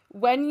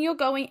 when you're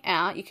going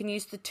out, you can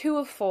use the 2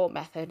 of 4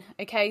 method.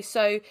 Okay,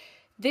 so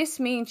this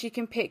means you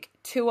can pick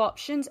 2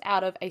 options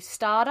out of a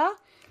starter,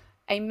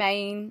 a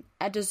main,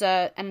 a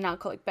dessert, and an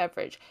alcoholic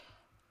beverage.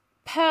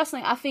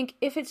 Personally, I think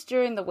if it's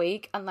during the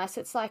week, unless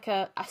it's like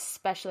a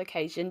special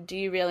occasion, do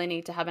you really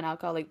need to have an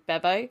alcoholic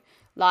bevo?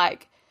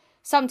 Like,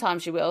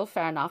 sometimes you will,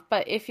 fair enough.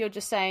 But if you're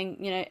just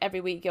saying, every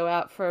week you go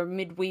out for a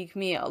midweek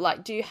meal,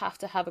 like, do you have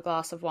to have a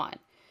glass of wine?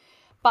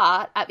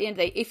 But at the end of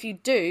the day, if you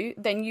do,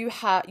 then you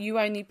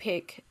only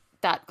pick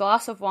that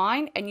glass of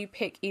wine, and you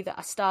pick either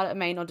a starter, a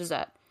main, or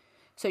dessert.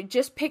 So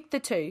just pick the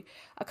 2.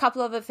 A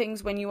couple other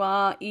things when you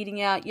are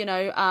eating out,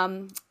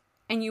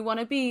 and you want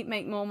to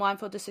make more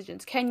mindful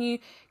decisions. Can you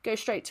go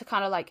straight to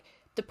kind of like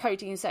the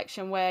protein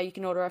section where you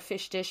can order a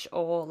fish dish,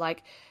 or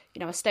like,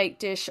 a steak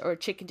dish or a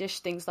chicken dish,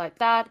 things like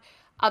that.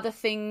 Other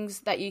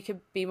things that you could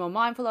be more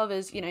mindful of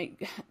is,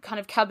 kind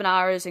of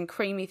carbonaras and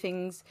creamy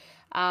things,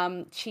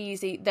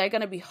 cheesy. They're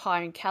going to be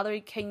higher in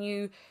calorie. Can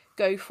you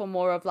go for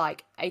more of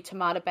like a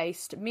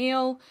tomato-based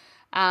meal?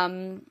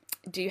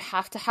 Do you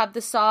have to have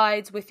the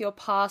sides with your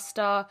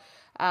pasta?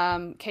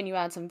 Can you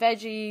add some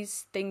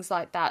veggies, things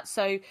like that?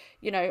 So,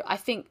 I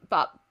think,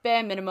 but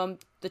bare minimum,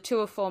 the 2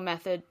 of 4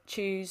 method,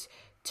 choose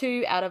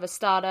 2 out of a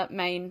starter,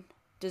 main,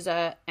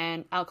 dessert,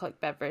 and alcoholic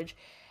beverage,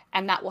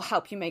 and that will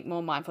help you make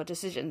more mindful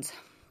decisions.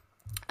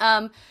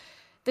 The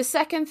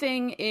second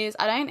thing is,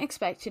 I don't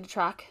expect you to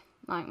track,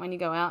 like, when you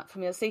go out for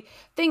meals. The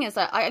thing is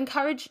that I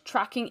encourage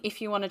tracking if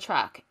you want to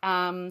track,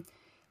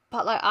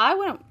 but like, I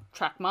wouldn't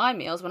track my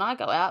meals when I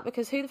go out,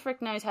 because who the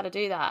frick knows how to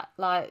do that?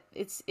 Like,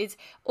 it's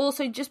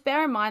also, just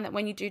bear in mind that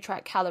when you do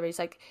track calories,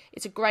 like,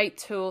 it's a great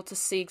tool to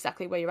see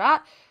exactly where you're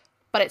at,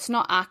 but it's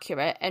not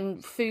accurate.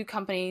 And food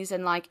companies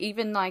and like,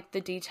 even like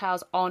the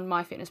details on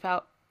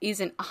MyFitnessPal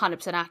isn't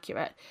 100%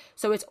 accurate.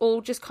 So it's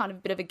all just kind of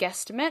a bit of a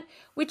guesstimate,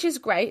 which is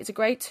great. It's a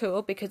great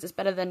tool because it's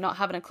better than not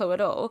having a clue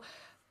at all.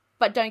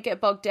 But don't get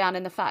bogged down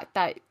in the fact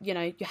that,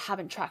 you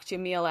haven't tracked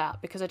your meal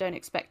out, because I don't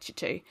expect you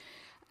to.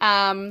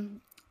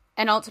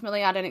 And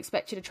ultimately, I don't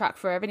expect you to track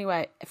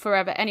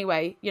forever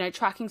anyway. You know,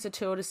 tracking's a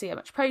tool to see how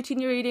much protein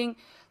you're eating,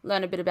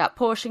 learn a bit about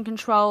portion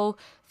control,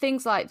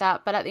 things like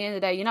that. But at the end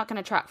of the day, you're not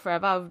going to track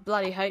forever. I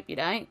bloody hope you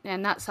don't.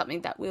 And that's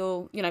something that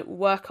we'll, you know,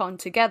 work on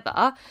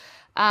together.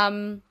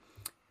 But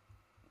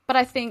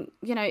I think,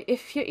 you know,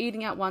 if you're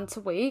eating out once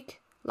a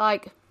week,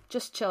 like,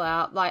 just chill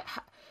out. Like,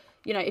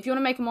 you know, if you want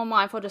to make a more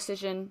mindful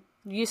decision,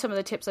 use some of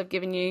the tips I've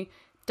given you.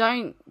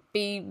 Don't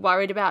be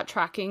worried about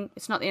tracking.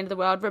 It's not the end of the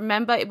world.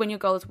 Remember, when your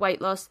goal is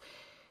weight loss,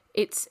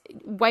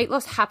 weight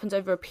loss happens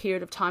over a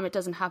period of time. It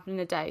doesn't happen in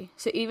a day.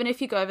 So even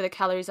if you go over the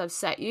calories I've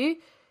set you,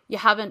 you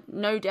haven't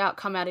no doubt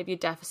come out of your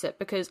deficit,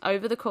 because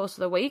over the course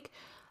of the week,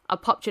 I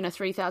popped you in a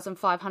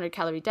 3,500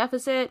 calorie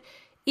deficit.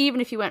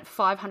 Even if you went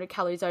 500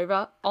 calories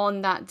over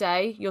on that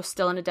day, you're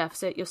still in a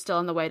deficit. You're still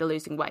on the way to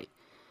losing weight.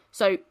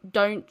 So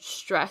don't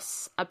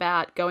stress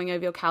about going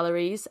over your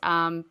calories,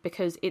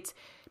 because it's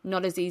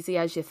not as easy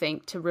as you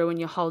think to ruin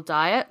your whole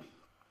diet.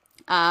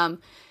 And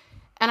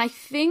I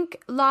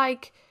think,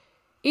 like,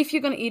 if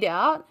you're going to eat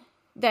out,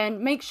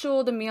 then make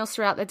sure the meals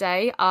throughout the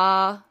day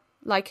are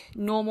like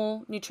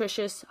normal,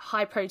 nutritious,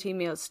 high protein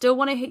meals. Still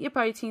want to hit your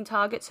protein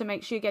target, so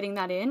make sure you're getting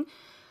that in.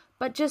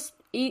 But just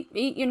eat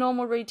your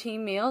normal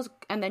routine meals,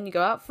 and then you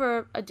go out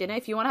for a dinner.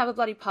 If you want to have a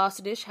bloody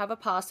pasta dish, have a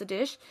pasta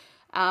dish.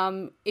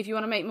 If you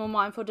want to make more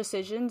mindful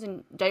decisions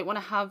and don't want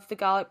to have the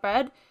garlic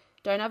bread,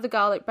 don't have the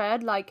garlic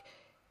bread. Like,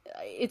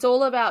 it's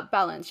all about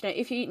balance. You know,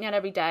 if you're eating out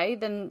every day,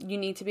 then you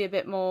need to be a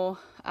bit more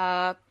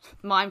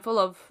mindful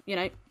of, you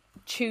know,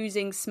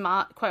 choosing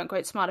smart, quote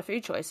unquote, smarter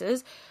food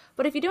choices.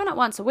 But if you're doing it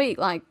once a week,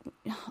 like,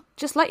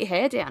 just let your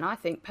hair down, I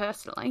think,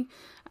 personally,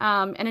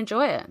 and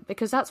enjoy it,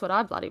 because that's what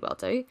I bloody well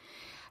do.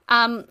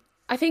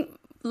 I think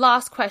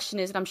last question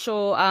is, and I'm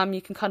sure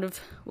you can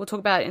we'll talk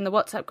about it in the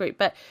WhatsApp group,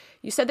 but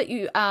you said that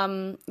you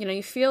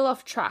feel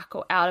off track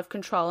or out of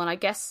control. And I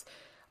guess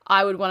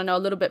I would want to know a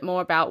little bit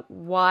more about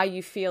why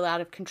you feel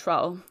out of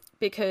control,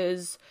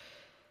 because,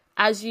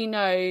 as you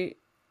know,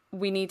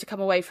 we need to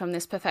come away from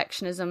this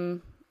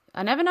perfectionism.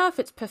 I never know if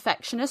it's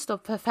perfectionist or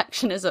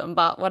perfectionism,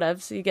 but whatever,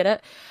 so you get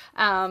it,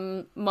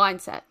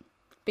 mindset.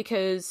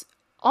 Because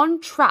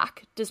on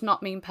track does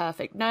not mean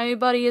perfect.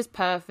 Nobody is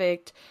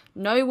perfect.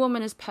 No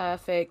woman is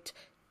perfect.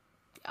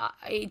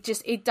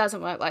 It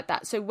doesn't work like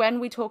that. So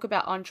when we talk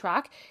about on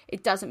track,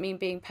 it doesn't mean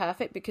being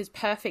perfect, because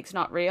perfect's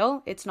not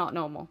real. It's not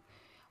normal.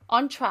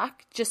 On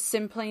track just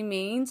simply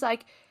means,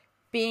 like,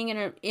 being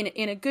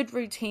in a good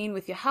routine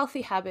with your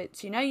healthy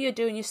habits. You know, you're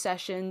doing your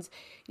sessions.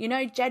 You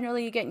know,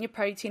 generally you're getting your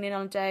protein in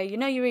on a day. You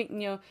know, you're eating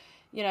your,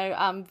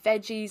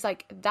 veggies.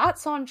 Like,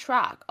 that's on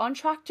track. On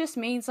track just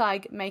means,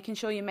 like, making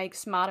sure you make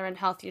smarter and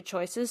healthier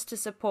choices to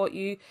support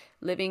you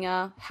living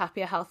a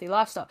happier, healthy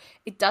lifestyle.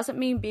 It doesn't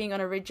mean being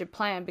on a rigid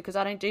plan, because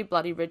I don't do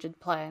bloody rigid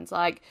plans.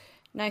 Like,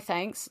 no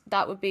thanks.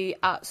 That would be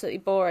absolutely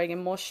boring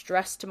and more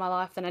stress to my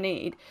life than I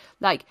need.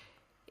 Like,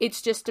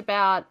 it's just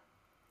about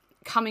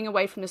coming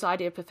away from this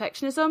idea of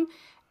perfectionism,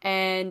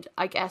 and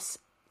I guess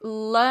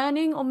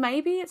learning, or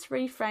maybe it's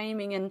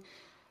reframing and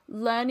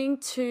learning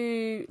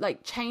to,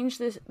 like, change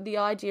the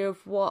idea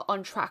of what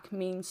on track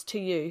means to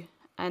you.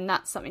 And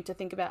that's something to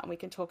think about, and we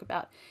can talk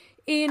about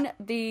in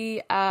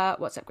the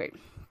WhatsApp group.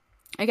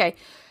 Okay,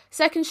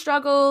 second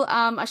struggle.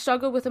 I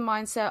struggle with the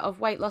mindset of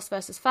weight loss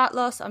versus fat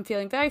loss. I'm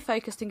feeling very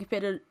focused and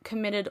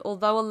committed,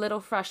 although a little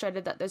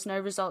frustrated that there's no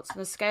results in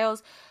the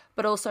scales,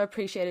 but also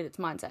appreciated its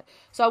mindset.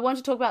 So I want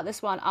to talk about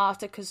this one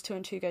after, because 2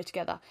 and 2 go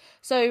together.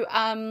 So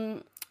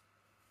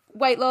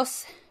weight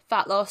loss,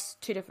 fat loss,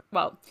 two different,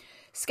 well,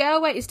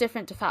 scale weight is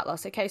different to fat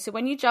loss, okay? So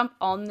when you jump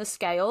on the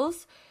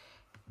scales,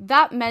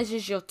 that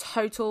measures your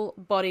total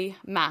body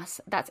mass.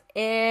 That's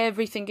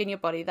everything in your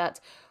body. That's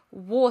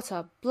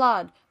water,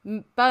 blood,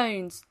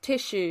 bones,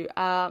 tissue,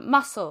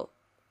 muscle,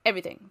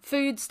 everything.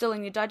 Food still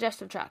in your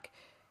digestive tract.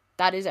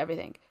 That is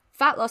everything.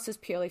 Fat loss is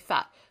purely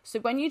fat. So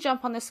when you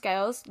jump on the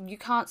scales, you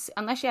can't,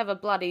 unless you have a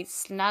bloody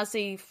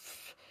snazzy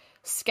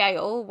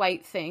scale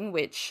weight thing,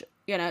 which,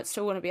 you know, it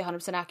still wouldn't be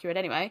 100% accurate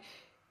anyway,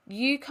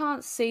 you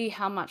can't see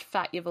how much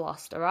fat you've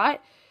lost, all right?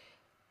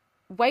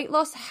 Weight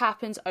loss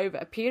happens over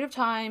a period of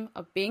time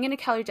of being in a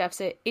calorie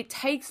deficit. It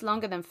takes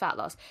longer than fat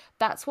loss.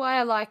 That's why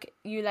I like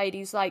you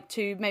ladies like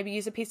to maybe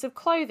use a piece of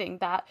clothing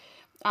that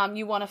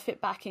you want to fit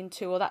back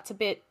into, or that's a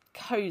bit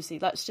cozy,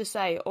 let's just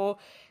say, or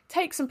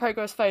take some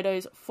progress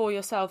photos for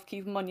yourself,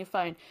 keep them on your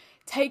phone.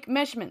 Take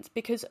measurements,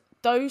 because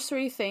those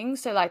 3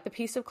 things, so like the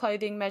piece of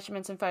clothing,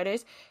 measurements, and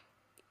photos,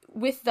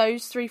 with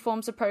those 3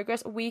 forms of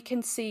progress, we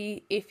can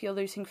see if you're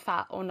losing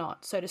fat or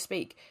not, so to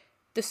speak.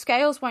 The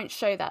scales won't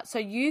show that. So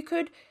you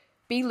could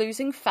be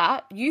losing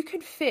fat. You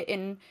could fit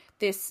in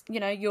this,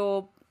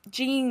 your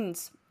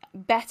jeans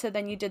better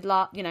than you did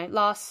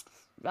last,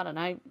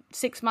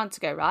 6 months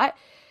ago, right?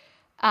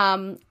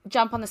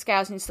 Jump on the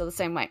scales and you're still the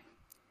same weight.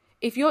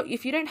 If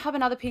you don't have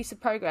another piece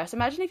of progress,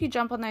 imagine if you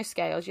jump on those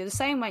scales, you're the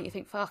same weight, you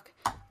think, fuck,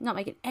 I'm not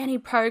making any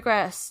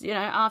progress,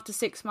 after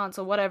 6 months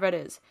or whatever it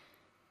is.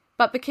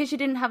 But because you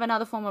didn't have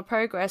another form of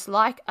progress,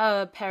 like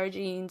a pair of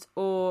jeans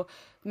or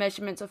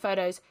measurements or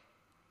photos,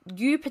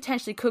 you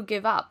potentially could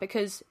give up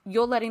because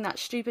you're letting that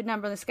stupid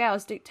number on the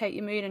scales dictate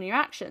your mood and your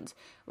actions,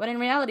 when in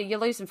reality, you're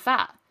losing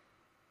fat.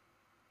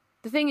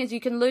 The thing is, you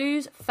can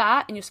lose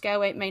fat and your scale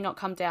weight may not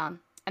come down.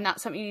 And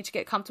that's something you need to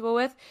get comfortable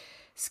with.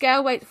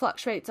 Scale weight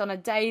fluctuates on a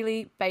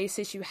daily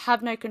basis. You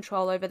have no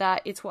control over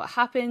that. It's what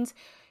happens.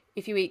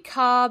 If you eat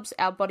carbs,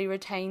 our body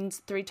retains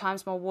 3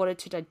 times more water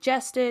to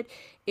digest it.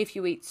 If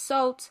you eat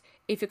salt,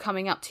 if you're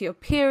coming up to your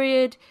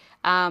period,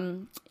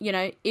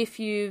 if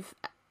you've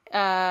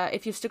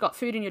still got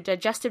food in your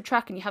digestive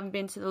tract and you haven't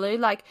been to the loo,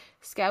 like,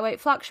 scale weight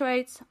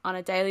fluctuates on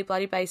a daily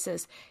bloody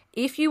basis.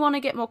 If you want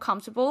to get more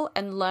comfortable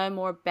and learn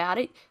more about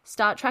it,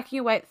 start tracking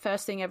your weight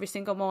first thing every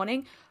single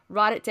morning,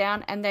 write it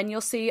down, and then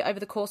you'll see over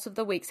the course of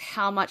the weeks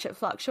how much it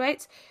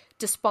fluctuates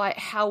despite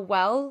how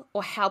well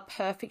or how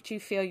perfect you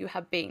feel you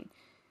have been.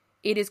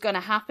 It is going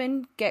to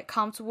happen. Get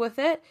comfortable with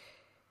it.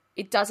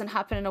 It doesn't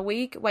happen in a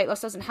week. Weight loss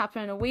doesn't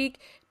happen in a week.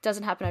 It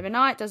doesn't happen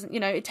overnight.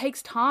 It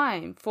takes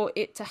time for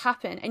it to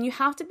happen. And you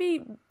have to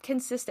be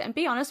consistent and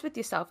be honest with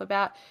yourself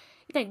about,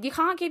 you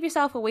can't give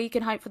yourself a week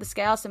and hope for the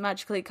scales to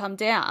magically come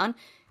down.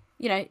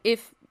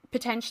 If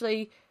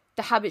potentially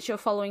the habits you're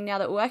following now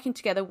that we're working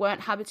together weren't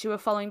habits you were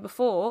following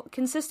before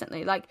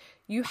consistently. Like,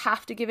 you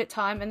have to give it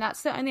time. And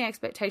that's the only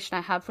expectation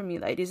I have from you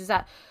ladies, is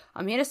that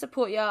I'm here to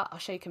support you. I'll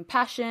show you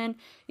compassion.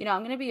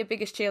 I'm going to be your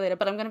biggest cheerleader,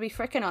 but I'm going to be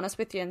freaking honest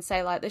with you and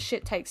say, like, this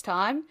shit takes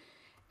time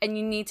and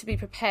you need to be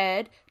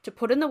prepared to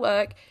put in the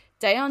work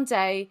day on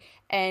day.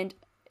 And,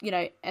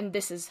 and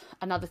this is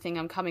another thing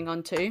I'm coming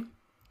on to,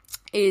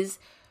 is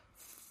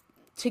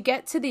to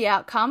get to the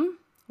outcome,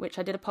 which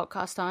I did a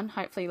podcast on,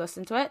 hopefully you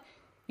listened to it.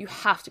 You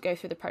have to go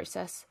through the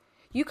process.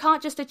 You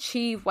can't just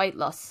achieve weight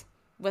loss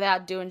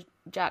without doing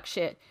jack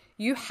shit.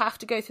 You have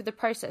to go through the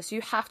process.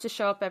 You have to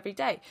show up every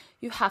day.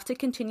 You have to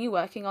continue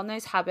working on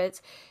those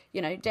habits,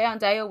 day on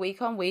day or week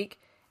on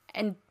week,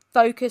 and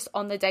focus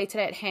on the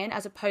day-to-day at hand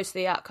as opposed to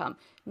the outcome.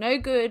 No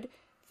good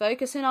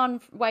focusing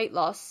on weight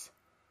loss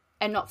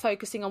and not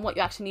focusing on what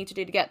you actually need to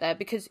do to get there,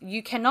 because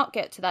you cannot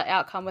get to that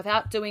outcome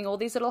without doing all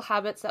these little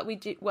habits that we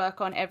work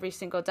on every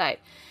single day.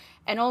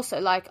 And also,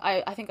 like,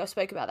 I think I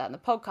spoke about that in the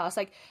podcast.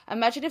 Like,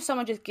 imagine if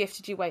someone just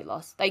gifted you weight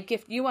loss.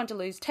 You want to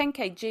lose 10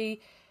 kg.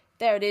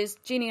 There it is,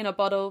 genie in a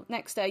bottle.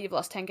 Next day, you've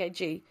lost 10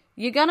 kg.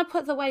 You're going to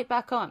put the weight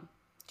back on.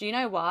 Do you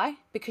know why?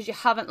 Because you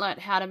haven't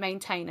learned how to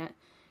maintain it.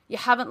 You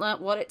haven't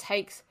learned what it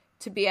takes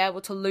to be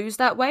able to lose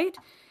that weight,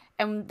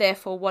 and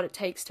therefore what it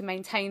takes to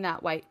maintain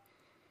that weight.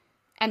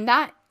 And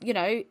that,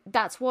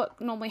 that's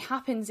what normally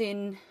happens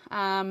in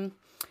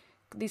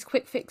these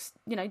quick fix,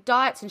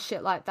 diets and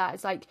shit like that.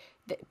 It's like,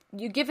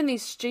 you're given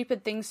these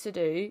stupid things to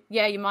do.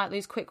 Yeah, you might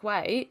lose quick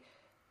weight,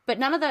 but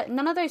none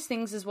of those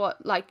things is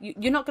what, like,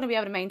 you're not going to be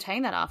able to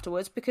maintain that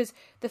afterwards, because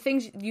the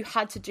things you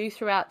had to do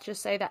throughout,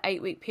 just say that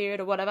 8-week period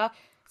or whatever,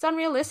 it's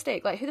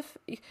unrealistic. Like,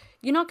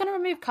 you're not going to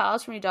remove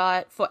carbs from your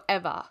diet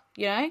forever,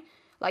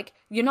 like,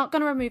 you're not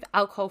going to remove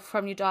alcohol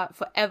from your diet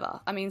forever.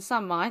 I mean,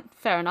 some might,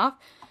 fair enough,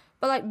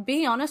 but, like,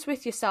 be honest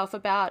with yourself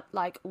about,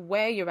 like,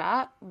 where you're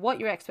at, what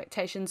your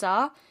expectations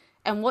are,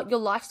 and what your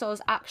lifestyle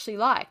is actually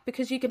like,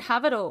 because you can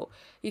have it all.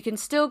 You can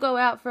still go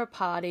out for a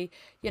party,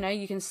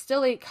 you can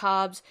still eat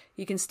carbs,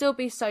 you can still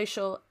be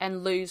social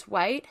and lose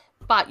weight,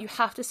 but you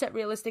have to set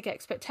realistic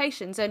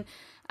expectations.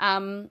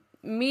 And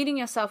meeting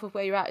yourself with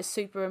where you're at is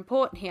super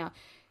important here.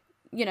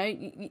 You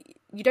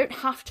don't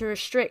have to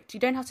restrict, you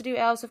don't have to do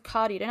hours of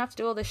cardio, you don't have to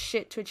do all this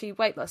shit to achieve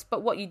weight loss.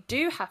 But what you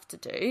do have to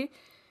do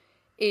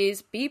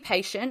is be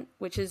patient,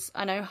 which is,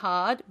 I know,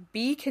 hard,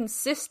 be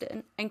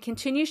consistent, and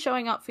continue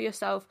showing up for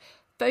yourself,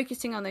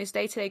 focusing on those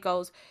day-to-day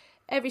goals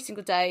every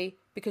single day,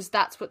 because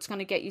that's what's going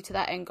to get you to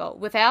that end goal.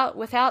 Without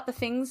the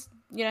things,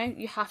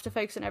 you have to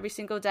focus on every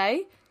single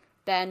day,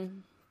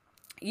 then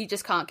you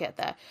just can't get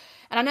there.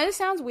 And I know this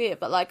sounds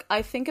weird, but, like,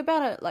 I think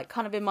about it, like,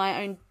 kind of in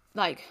my own,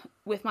 like,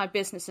 with my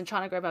business and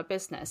trying to grow my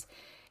business.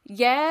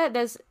 Yeah,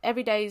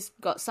 every day's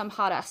got some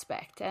hard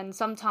aspect, and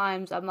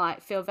sometimes I'm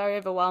like, feel very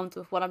overwhelmed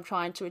with what I'm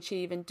trying to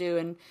achieve and do.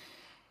 And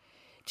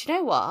do you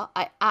know what?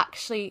 I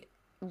actually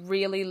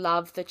really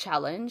love the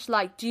challenge.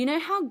 Like, do you know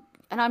how,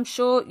 and I'm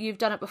sure you've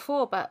done it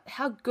before, but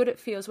how good it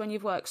feels when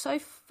you've worked so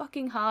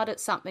fucking hard at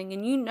something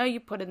and you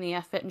put in the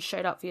effort and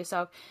showed up for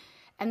yourself,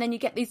 and then you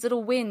get these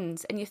little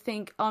wins and you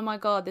think, oh my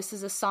God, this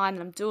is a sign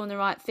that I'm doing the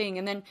right thing.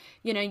 And then,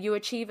 you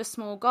achieve a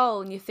small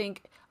goal and you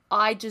think,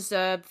 I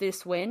deserve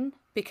this win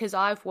because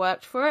I've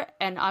worked for it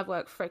and I've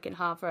worked freaking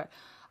hard for it.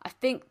 I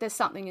think there's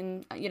something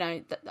in,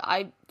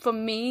 for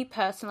me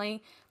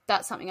personally,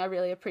 that's something I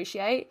really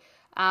appreciate.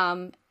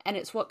 And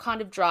it's what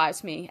kind of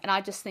drives me. And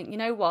I just think, you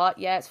know what?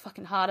 Yeah, it's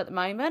fucking hard at the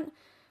moment,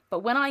 but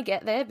when I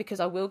get there, because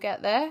I will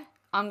get there,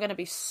 I'm going to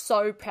be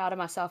so proud of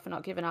myself for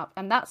not giving up.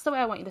 And that's the way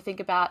I want you to think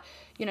about,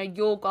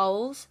 your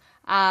goals,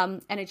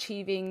 and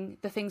achieving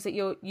the things that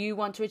you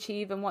want to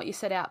achieve and what you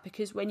set out.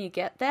 Because when you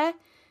get there,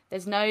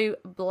 there's no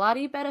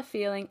bloody better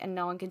feeling and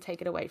no one can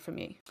take it away from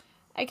you.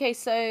 Okay,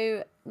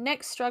 so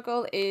next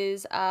struggle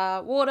is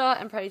water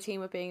and protein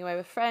with being away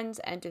with friends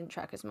and didn't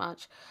track as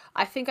much.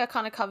 I think I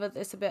kind of covered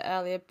this a bit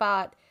earlier,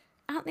 but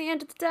at the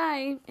end of the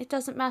day, it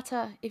doesn't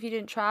matter if you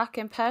didn't track.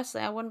 And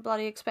personally, I wouldn't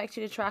bloody expect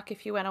you to track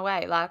if you went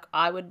away. Like,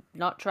 I would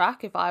not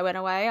track if I went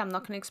away. I'm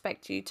not going to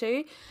expect you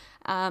to.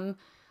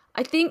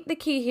 I think the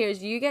key here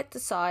is you get to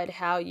decide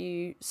how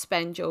you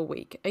spend your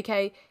week,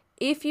 okay?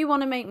 If you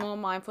want to make more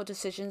mindful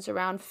decisions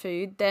around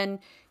food, then,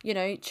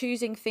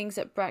 choosing things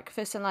at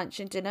breakfast and lunch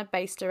and dinner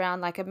based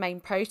around like a main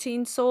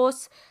protein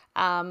source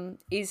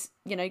is,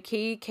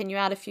 key. Can you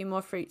add a few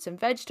more fruits and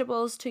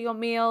vegetables to your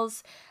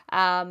meals?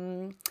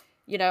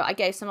 I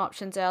gave some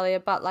options earlier,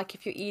 but like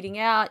if you're eating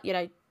out,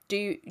 you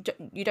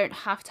don't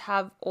have to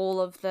have all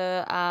of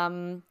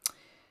the,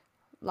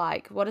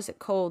 what is it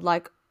called?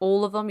 Like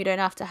all of them. You don't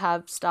have to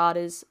have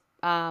starters,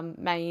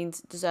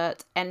 mains,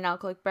 desserts, and an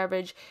alcoholic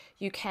beverage.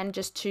 You can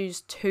just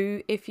choose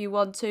 2 if you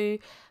want to.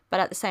 But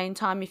at the same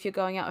time, if you're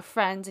going out with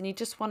friends and you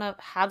just want to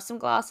have some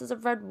glasses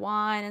of red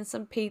wine and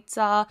some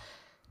pizza,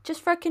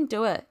 just freaking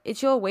do it.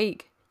 It's your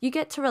week. You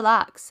get to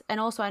relax. And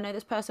also, I know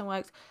this person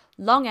works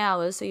long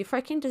hours, so you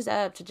freaking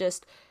deserve to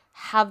just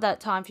have that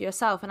time for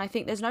yourself. And I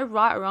think there's no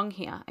right or wrong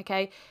here,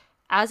 okay?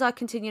 As I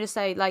continue to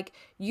say, like,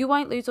 you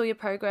won't lose all your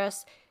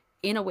progress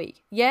in a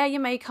week. Yeah, you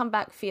may come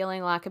back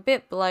feeling like a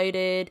bit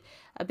bloated,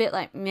 a bit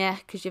like meh,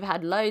 because you've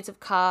had loads of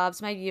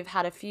carbs. Maybe you've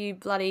had a few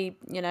bloody,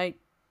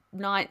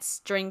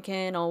 nights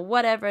drinking or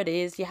whatever it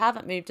is. You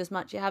haven't moved as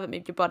much. You haven't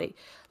moved your body.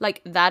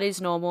 Like, that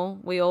is normal.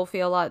 We all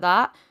feel like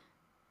that.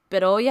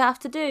 But all you have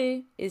to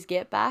do is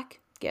get back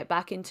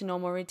into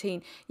normal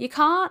routine. You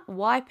can't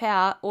wipe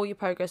out all your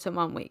progress in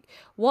 1 week.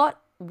 What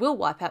will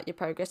wipe out your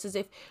progress is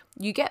if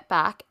you get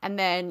back and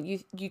then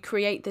you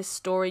create this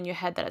story in your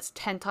head that it's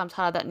 10 times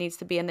harder than it needs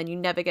to be, and then you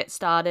never get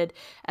started,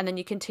 and then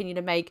you continue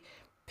to make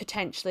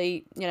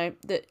potentially,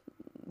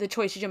 the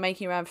choices you're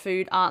making around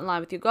food aren't in line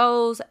with your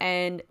goals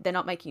and they're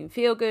not making you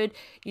feel good.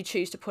 You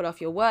choose to put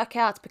off your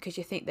workouts because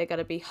you think they're going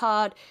to be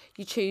hard.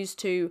 You choose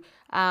to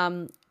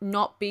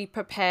not be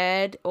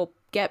prepared or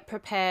get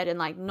prepared and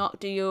like not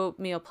do your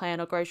meal plan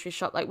or grocery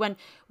shop. Like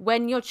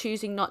when you're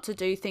choosing not to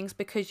do things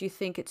because you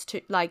think it's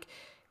too, like,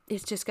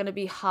 it's just going to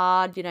be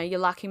hard, you're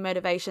lacking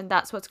motivation,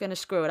 that's what's going to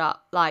screw it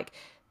up. Like,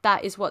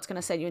 that is what's going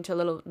to send you into a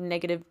little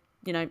negative,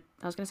 I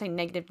was going to say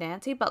negative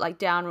Nancy, but like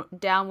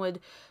downward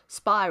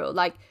spiral.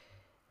 Like,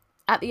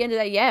 at the end of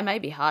the day, yeah, it may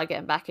be hard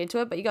getting back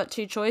into it, but you got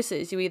 2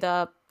 choices. You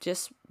either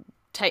just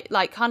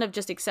kind of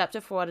just accept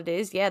it for what it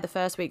is. Yeah, the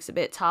first week's a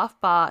bit tough,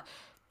 but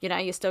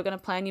you're still going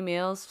to plan your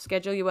meals,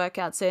 schedule your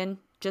workouts in,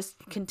 just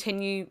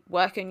continue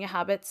working your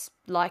habits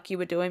like you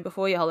were doing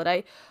before your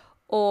holiday.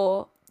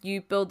 Or you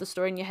build the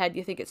story in your head,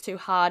 you think it's too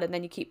hard, and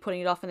then you keep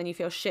putting it off, and then you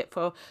feel shit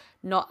for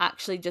not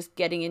actually just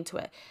getting into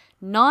it.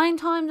 9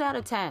 times out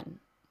of 10,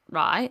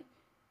 right?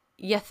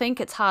 You think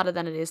it's harder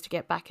than it is to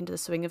get back into the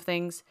swing of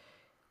things.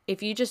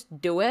 If you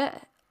just do it,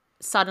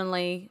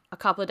 suddenly a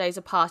couple of days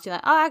have passed, you're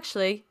like, oh,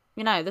 actually,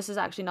 this is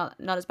actually not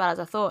as bad as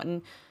I thought.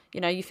 And,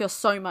 you feel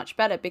so much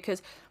better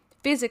because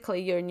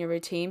physically you're in your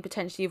routine,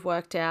 potentially you've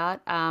worked out,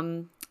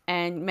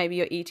 and maybe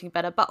you're eating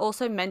better, but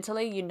also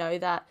mentally,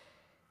 that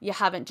you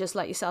haven't just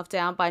let yourself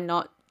down by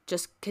not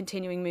just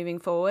continuing moving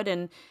forward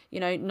and,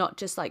 not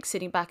just like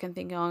sitting back and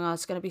thinking, oh,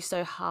 it's going to be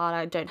so hard,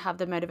 I don't have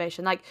the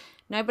motivation. Like,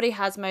 nobody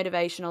has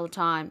motivation all the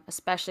time,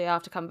 especially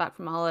after coming back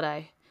from a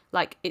holiday.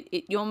 Like,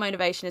 your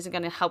motivation isn't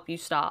going to help you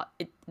start.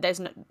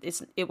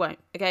 It won't,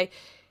 okay?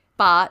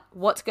 But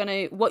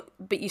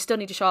but you still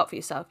need to show up for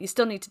yourself. You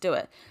still need to do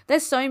it.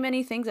 There's so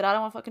many things that I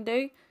don't want to fucking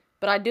do,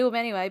 but I do them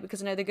anyway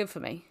because I know they're good for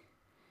me.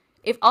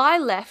 If I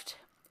left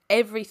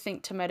everything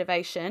to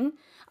motivation,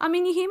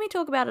 you hear me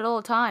talk about it all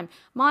the time.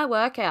 My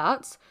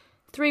workouts,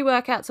 3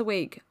 workouts a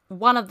week,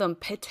 one of them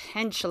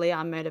potentially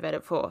I'm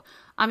motivated for.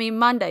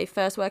 Monday,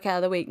 first workout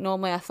of the week.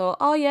 Normally I thought,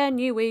 oh yeah,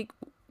 new week,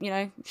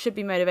 should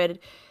be motivated.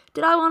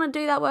 Did I want to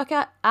do that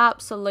workout?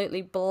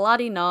 Absolutely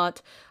bloody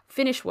not.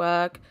 Finished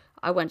work.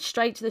 I went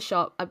straight to the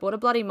shop. I bought a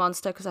bloody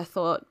Monster because I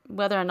thought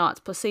whether or not it's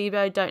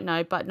placebo, don't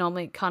know, but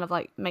normally it kind of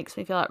like makes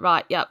me feel like,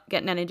 right, yep,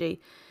 getting energy.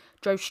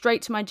 Drove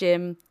straight to my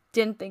gym.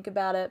 Didn't think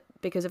about it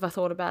because if I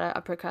thought about it, I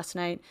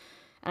procrastinate.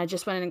 And I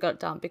just went in and got it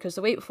done because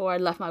the week before I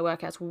left my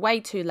workouts way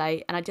too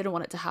late and I didn't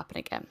want it to happen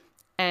again.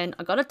 And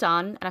I got it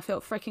done and I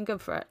felt freaking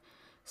good for it.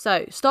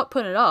 So stop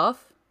putting it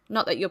off.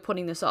 Not that you're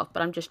putting this off,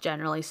 but I'm just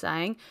generally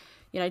saying,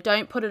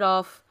 don't put it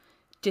off.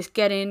 Just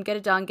get in, get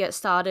it done, get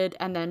started,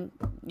 and then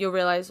you'll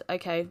realize,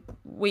 okay,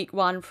 week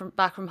 1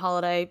 back from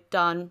holiday,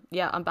 done.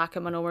 Yeah, I'm back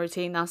in my normal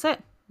routine. That's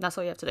it. That's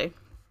all you have to do.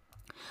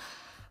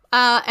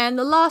 And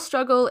the last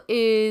struggle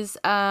is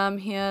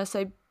here.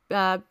 So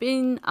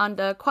been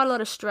under quite a lot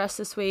of stress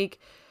this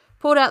week.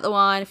 Poured out the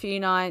wine a few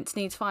nights.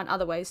 Need to find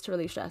other ways to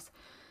relieve stress.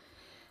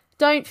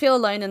 Don't feel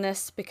alone in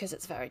this because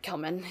it's very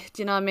common.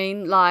 Do you know what I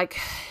mean? Like,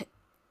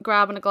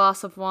 grabbing a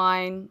glass of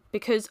wine,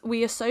 because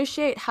we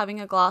associate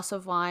having a glass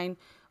of wine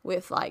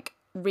with like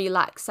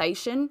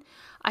relaxation.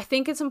 I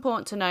think it's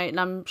important to note, and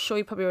I'm sure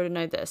you probably already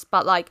know this,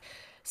 but like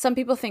some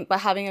people think by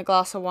having a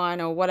glass of wine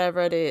or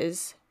whatever it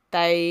is,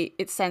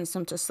 it sends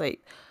them to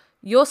sleep.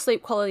 Your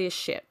sleep quality is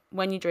shit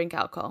when you drink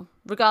alcohol,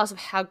 regardless of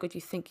how good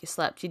you think you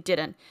slept. You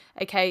didn't.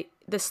 Okay,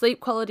 the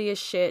sleep quality is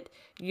shit.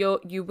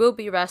 You will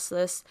be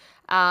restless.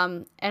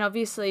 And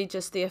obviously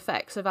just the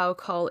effects of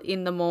alcohol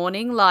in the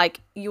morning,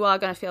 like you are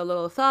going to feel a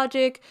little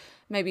lethargic.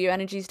 Maybe your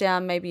energy's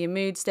down, maybe your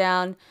mood's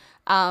down.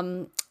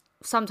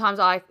 Sometimes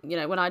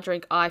when I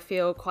drink, I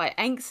feel quite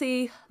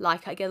angsty,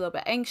 like I get a little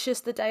bit anxious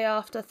the day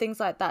after, things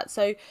like that.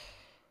 So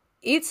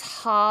it's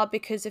hard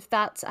because if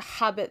that's a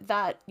habit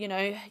that,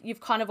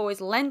 you've kind of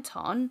always lent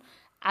on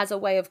as a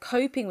way of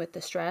coping with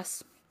the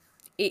stress,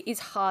 it is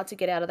hard to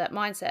get out of that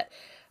mindset.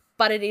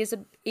 But it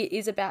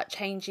is about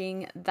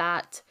changing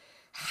that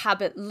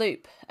habit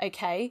loop,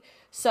 okay?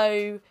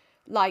 So,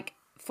 like,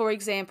 for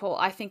example,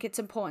 I think it's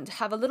important to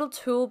have a little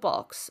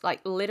toolbox, like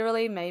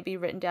literally maybe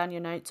written down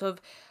your notes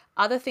of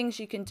other things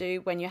you can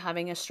do when you're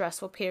having a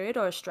stressful period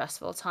or a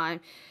stressful time.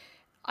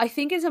 I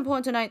think it's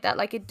important to note that,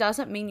 like, it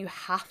doesn't mean you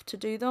have to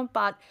do them,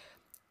 but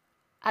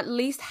at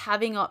least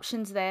having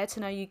options there to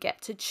know you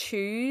get to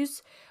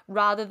choose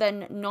rather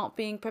than not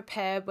being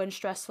prepared when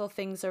stressful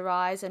things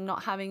arise and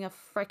not having a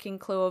freaking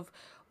clue of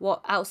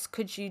what else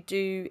could you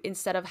do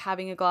instead of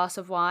having a glass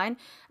of wine.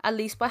 At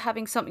least by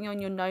having something on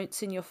your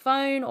notes in your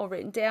phone or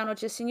written down or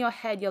just in your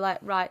head, you're like,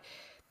 right,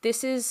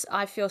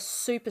 I feel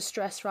super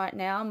stressed right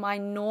now. My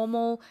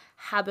normal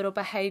habit or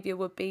behavior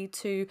would be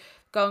to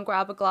go and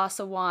grab a glass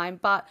of wine,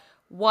 but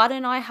why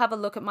don't I have a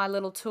look at my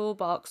little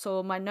toolbox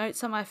or my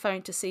notes on my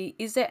phone to see,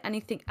 is there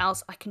anything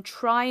else I can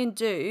try and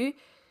do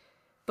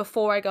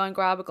before I go and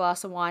grab a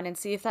glass of wine, and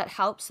see if that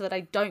helps so that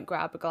I don't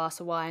grab a glass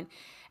of wine.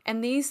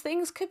 And these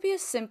things could be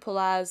as simple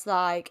as,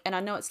 like, and I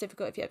know it's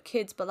difficult if you have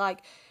kids, but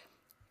like,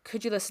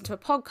 could you listen to a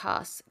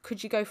podcast?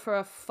 Could you go for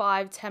a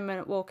 5-10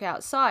 minute walk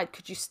outside?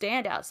 Could you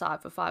stand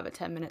outside for 5 or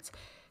 10 minutes?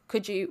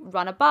 Could you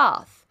run a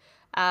bath?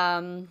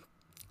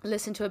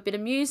 Listen to a bit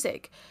of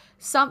music.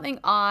 Something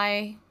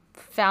I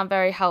found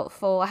very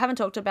helpful, I haven't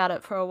talked about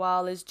it for a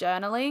while, is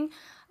journaling.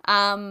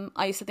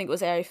 I used to think it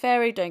was airy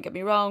fairy, don't get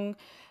me wrong,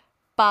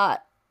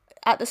 but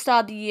at the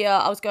start of the year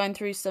I was going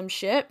through some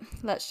shit,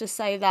 let's just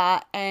say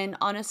that, and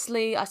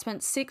honestly I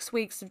spent 6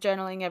 weeks of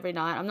journaling every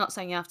night. I'm not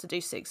saying you have to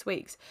do 6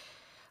 weeks,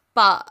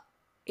 but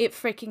it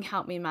freaking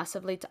helped me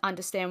massively to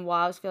understand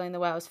why I was feeling the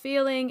way I was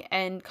feeling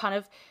and kind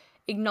of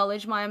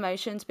acknowledge my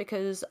emotions,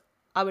 because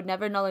I would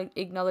never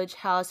acknowledge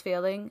how I was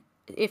feeling.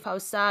 If I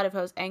was sad, if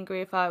I was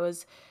angry, if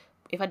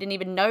I didn't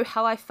even know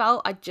how I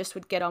felt, I just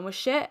would get on with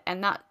shit,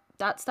 and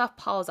that stuff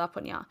piles up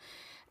on you.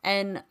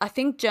 And I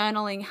think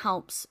journaling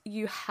helps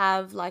you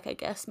have, like, I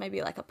guess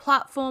maybe like a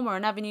platform or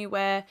an avenue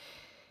where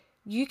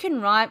you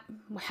can write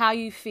how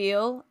you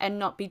feel and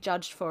not be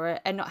judged for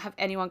it and not have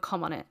anyone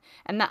comment on it.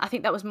 And I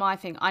think that was my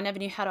thing. I never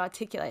knew how to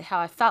articulate how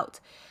I felt.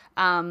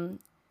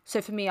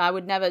 So for me, I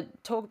would never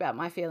talk about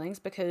my feelings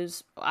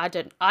because I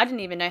didn't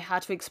even know how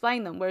to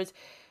explain them. Whereas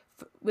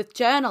with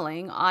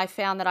journaling, I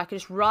found that I could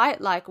just write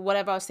like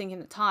whatever I was thinking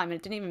at the time, and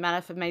it didn't even matter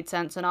if it made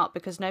sense or not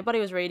because nobody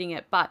was reading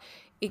it, but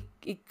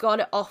it got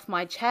it off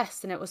my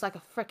chest, and it was like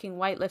a freaking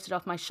weight lifted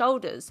off my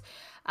shoulders.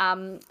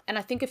 And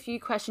I think a few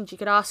questions you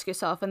could ask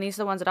yourself, and these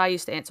are the ones that I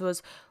used to answer,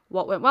 was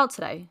what went well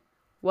today?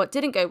 What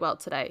didn't go well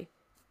today?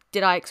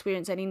 Did I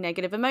experience any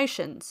negative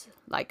emotions?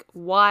 Like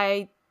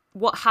what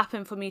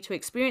happened for me to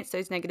experience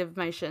those negative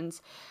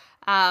emotions?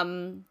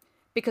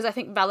 Because I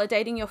think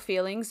validating your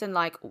feelings and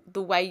like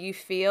the way you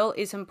feel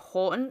is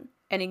important,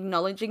 and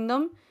acknowledging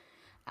them.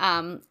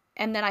 And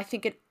then I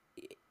think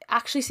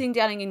actually sitting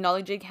down and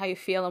acknowledging how you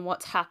feel and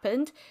what's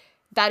happened,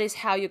 that is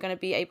how you're going to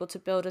be able to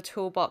build a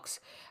toolbox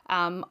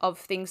of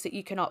things that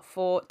you can opt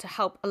for to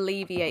help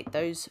alleviate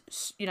those,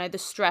 the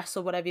stress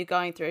or whatever you're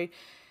going through.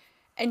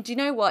 And do you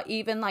know what?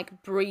 Even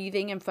like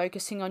breathing and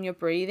focusing on your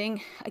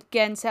breathing,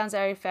 again, sounds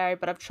airy-fairy,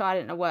 but I've tried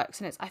it and it works.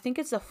 And I think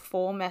it's a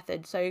 4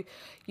 method. So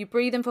you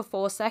breathe in for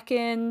 4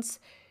 seconds,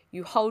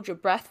 you hold your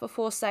breath for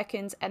 4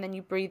 seconds, and then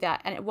you breathe out.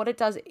 And what it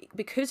does,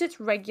 because it's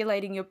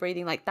regulating your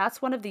breathing, like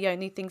that's one of the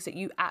only things that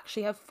you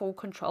actually have full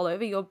control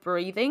over, your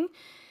breathing.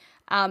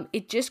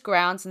 It just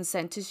grounds and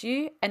centers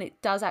you, and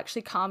it does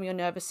actually calm your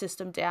nervous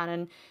system down.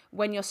 And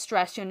when you're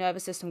stressed, your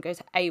nervous system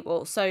goes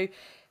AWOL. So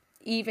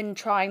even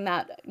trying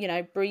that,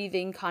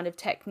 breathing kind of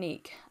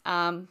technique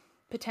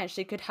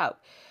potentially could help.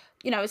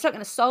 It's not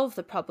going to solve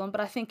the problem, but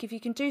I think if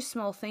you can do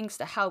small things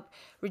to help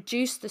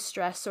reduce the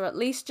stress, or at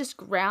least just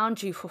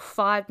ground you for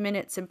 5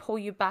 minutes and pull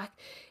you back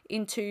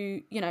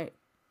into,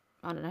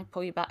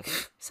 pull you back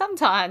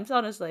sometimes,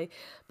 honestly,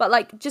 but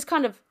like just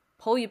kind of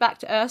pull you back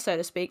to earth, so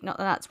to speak, not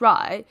that that's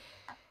right,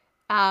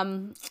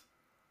 and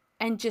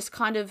just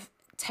kind of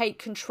take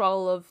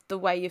control of the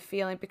way you're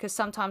feeling, because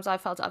sometimes I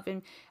felt I've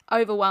been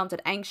overwhelmed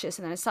and anxious,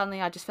 and then suddenly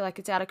I just feel like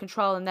it's out of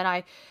control, and then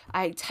I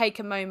take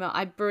a moment,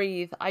 I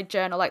breathe, I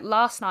journal. Like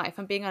last night, if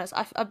I'm being honest,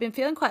 I've been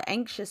feeling quite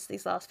anxious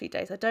these last few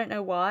days. I don't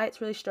know why, it's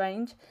really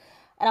strange,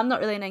 and I'm not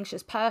really an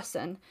anxious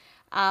person,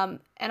 and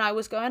I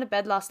was going to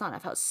bed last night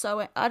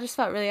and I just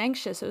felt really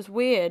anxious. It was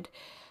weird.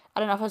 I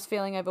don't know if I was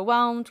feeling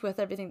overwhelmed with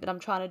everything that I'm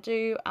trying to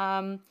do,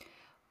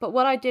 but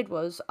what I did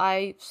was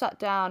I sat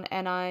down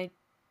and I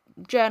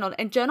journal.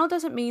 And journal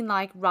doesn't mean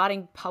like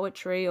writing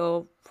poetry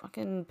or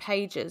fucking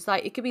pages.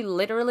 Like it could be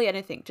literally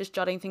anything, just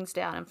jotting things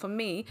down. And for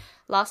me,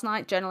 last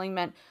night journaling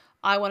meant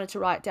I wanted to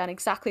write down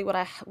exactly what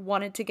I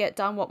wanted to get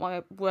done, what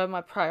were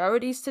my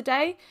priorities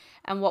today,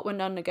 and what were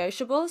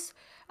non-negotiables,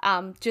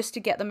 just to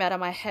get them out of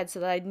my head so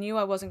that I knew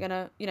I wasn't going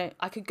to,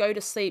 I could go to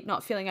sleep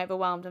not feeling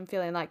overwhelmed and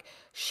feeling like,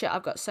 shit,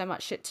 I've got so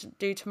much shit to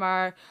do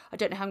tomorrow. I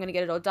don't know how I'm going to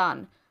get it all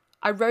done.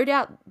 I wrote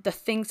out the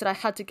things that I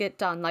had to get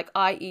done, like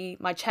i.e.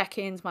 my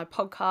check-ins, my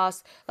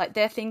podcasts, like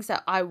they're things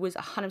that I was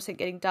 100%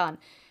 getting done.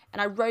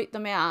 And I wrote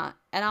them out.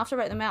 And after I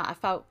wrote them out,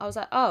 I was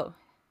like, oh,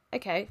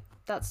 okay,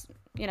 that's,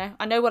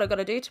 I know what I got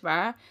to do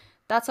tomorrow.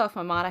 That's off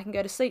my mind. I can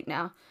go to sleep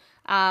now.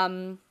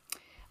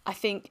 I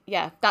think,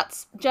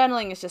 that's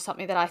journaling is just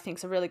something that I think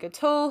is a really good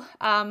tool.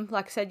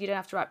 Like I said, you don't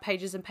have to write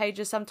pages and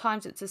pages.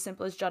 Sometimes it's as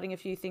simple as jotting a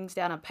few things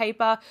down on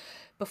paper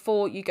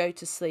before you go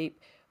to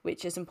sleep,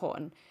 which is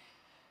important.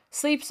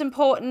 Sleep's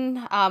important,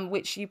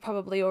 which you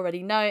probably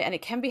already know, and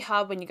it can be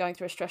hard when you're going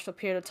through a stressful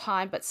period of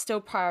time, but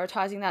still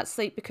prioritizing that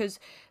sleep, because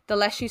the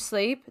less you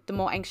sleep, the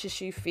more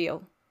anxious you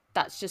feel.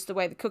 That's just the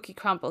way the cookie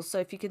crumbles. So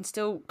if you can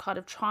still kind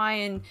of try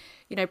and,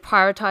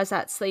 prioritize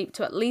that sleep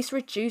to at least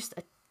reduce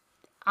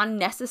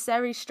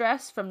unnecessary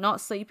stress from not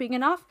sleeping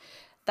enough,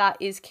 that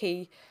is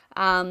key.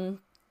 But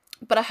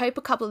I hope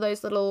a couple of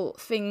those little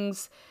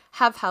things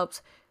have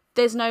helped.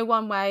 There's no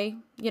one way,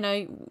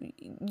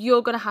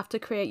 you're going to have to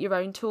create your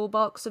own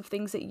toolbox of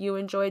things that you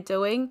enjoy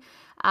doing.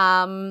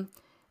 And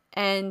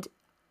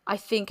I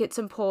think it's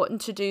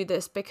important to do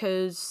this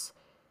because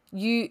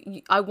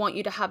I want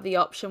you to have the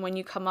option when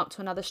you come up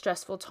to another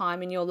stressful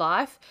time in your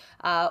life,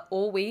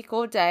 or week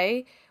or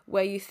day,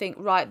 where you think,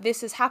 right,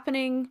 this is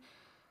happening.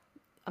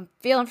 I'm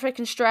feeling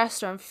freaking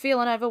stressed, or I'm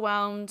feeling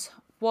overwhelmed.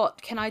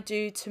 What can I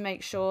do to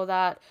make sure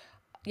that,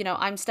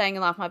 I'm staying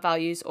in line with my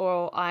values,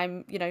 or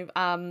I'm,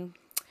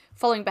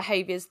 following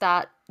behaviors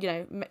that,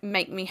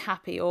 make me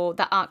happy or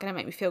that aren't going to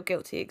make me feel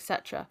guilty,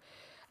 etc.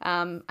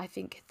 I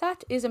think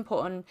that is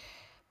important.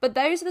 But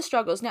those are the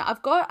struggles. Now,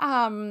 I've got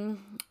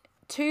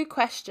 2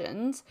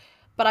 questions,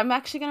 but I'm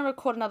actually going to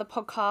record another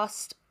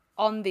podcast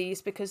on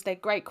these because they're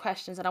great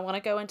questions and I want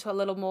to go into a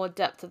little more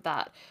depth of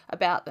that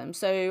about them.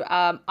 So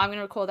I'm going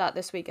to record that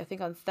this week, I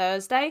think on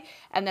Thursday,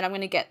 and then I'm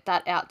going to get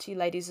that out to you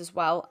ladies as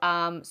well.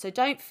 So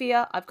don't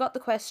fear, I've got the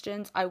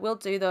questions, I will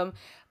do them,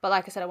 but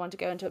like I said, I want to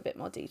go into a bit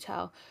more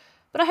detail.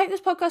 But I hope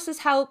this podcast has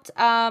helped.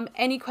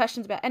 Any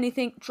questions about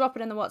anything, drop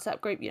it in the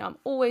WhatsApp group. I'm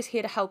always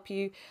here to help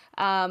you.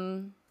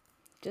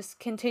 Just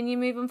continue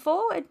moving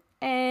forward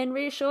and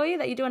reassure you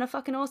that you're doing a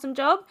fucking awesome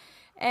job,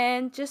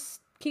 and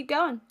just keep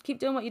going. Keep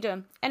doing what you're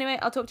doing. Anyway,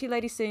 I'll talk to you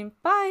ladies soon.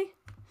 Bye.